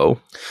self-love, though.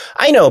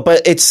 I know,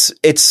 but it's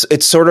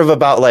sort of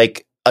about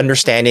like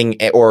understanding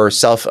or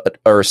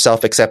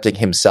self-accepting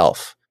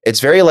himself. It's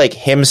very like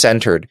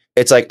him-centered.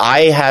 It's like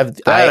I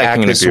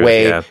act this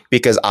way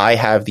because I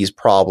have these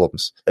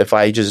problems. If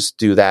I just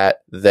do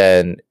that,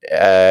 then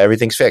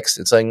everything's fixed.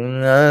 It's like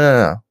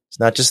no. It's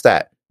not just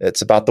that.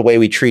 It's about the way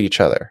we treat each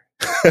other.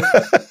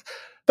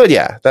 But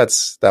yeah, that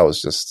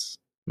was just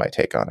my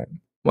take on it.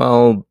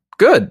 Well,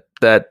 good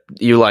that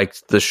you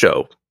liked the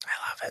show.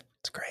 I love it.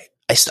 It's great.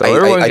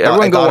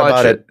 Everyone go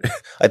watch it.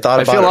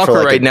 I feel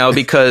awkward right now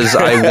because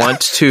I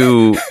want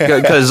to,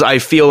 because I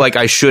feel like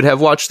I should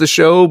have watched the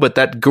show, but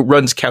that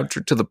runs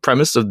counter to the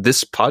premise of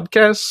this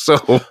podcast.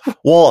 So,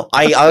 well,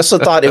 I also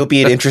thought it would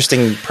be an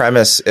interesting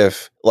premise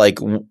if, like,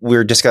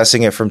 we're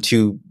discussing it from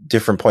two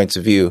different points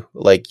of view.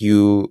 Like,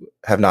 you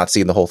have not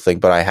seen the whole thing,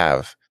 but I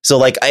have. So,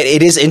 like,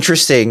 it is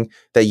interesting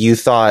that you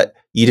thought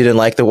you didn't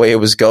like the way it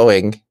was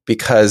going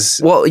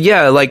because... Well,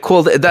 yeah, like,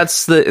 cool.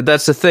 That's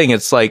the thing.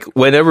 It's like,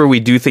 whenever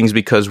we do things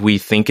because we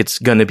think it's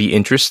going to be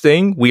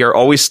interesting, we are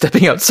always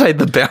stepping outside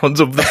the bounds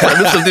of the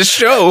premise of this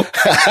show, of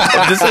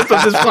this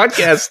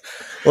podcast.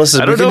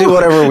 Listen,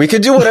 we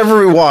can do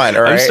whatever we want,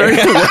 all right? I'm starting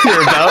to wonder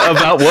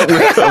about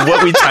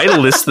what we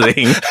title this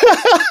thing.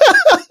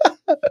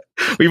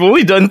 We've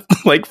only done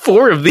like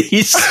 4 of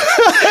these,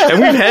 and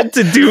we've had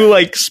to do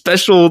like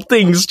special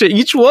things to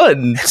each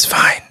one. It's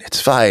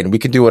fine. We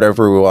can do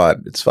whatever we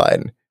want. It's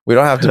fine. We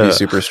don't have to be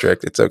super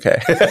strict. It's okay.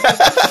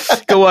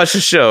 Go watch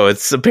the show.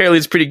 Apparently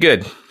it's pretty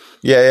good.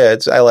 Yeah.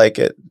 I like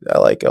it. I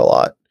like it a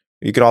lot.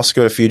 You can also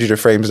go to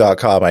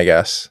fugitiveframes.com, I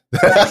guess.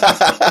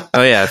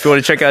 Oh, yeah. If you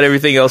want to check out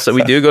everything else that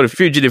we do, go to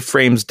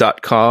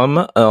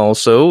fugitiveframes.com.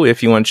 Also,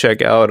 if you want to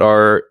check out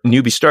our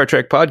Newbie Star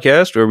Trek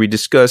podcast, where we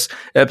discuss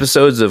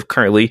episodes of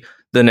currently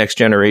The Next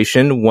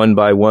Generation one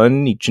by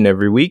one each and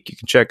every week, you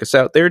can check us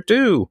out there,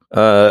 too.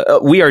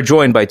 We are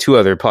joined by 2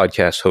 other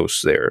podcast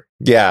hosts there.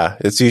 Yeah,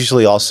 it's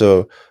usually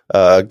also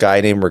a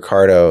guy named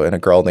Ricardo and a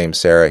girl named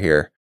Sarah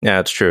here. Yeah,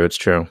 it's true. It's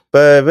true.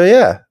 But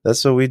yeah,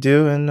 that's what we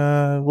do.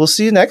 And we'll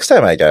see you next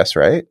time, I guess,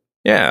 right?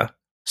 Yeah.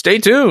 Stay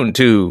tuned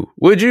to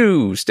Would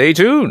You Stay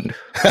Tuned?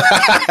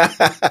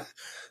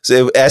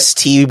 So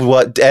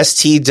STWYST.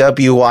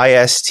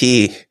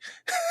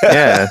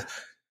 Yeah.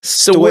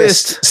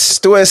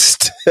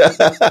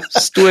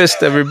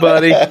 Twist,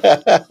 everybody.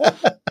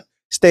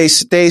 Stay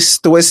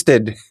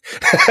twisted.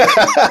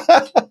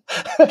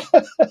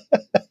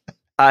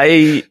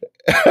 I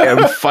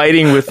am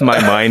fighting with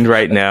my mind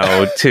right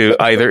now to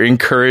either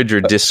encourage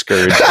or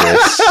discourage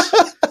this.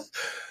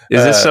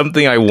 Is this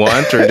something I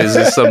want, or is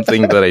this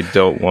something that I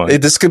don't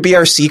want? This could be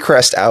our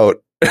Seacrest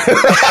out.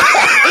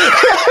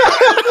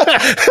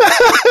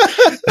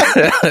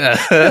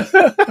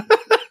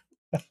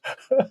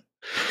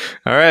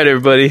 All right,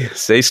 everybody.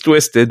 Stay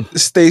twisted.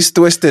 Stay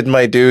twisted,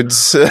 my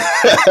dudes.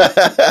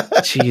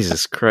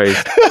 Jesus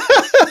Christ.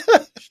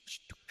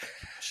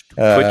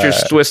 Put your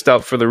twist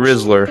out for the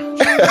Rizzler.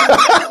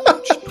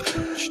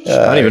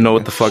 I don't even know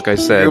what the fuck I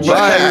said.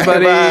 Bye,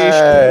 everybody.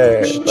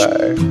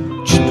 Bye.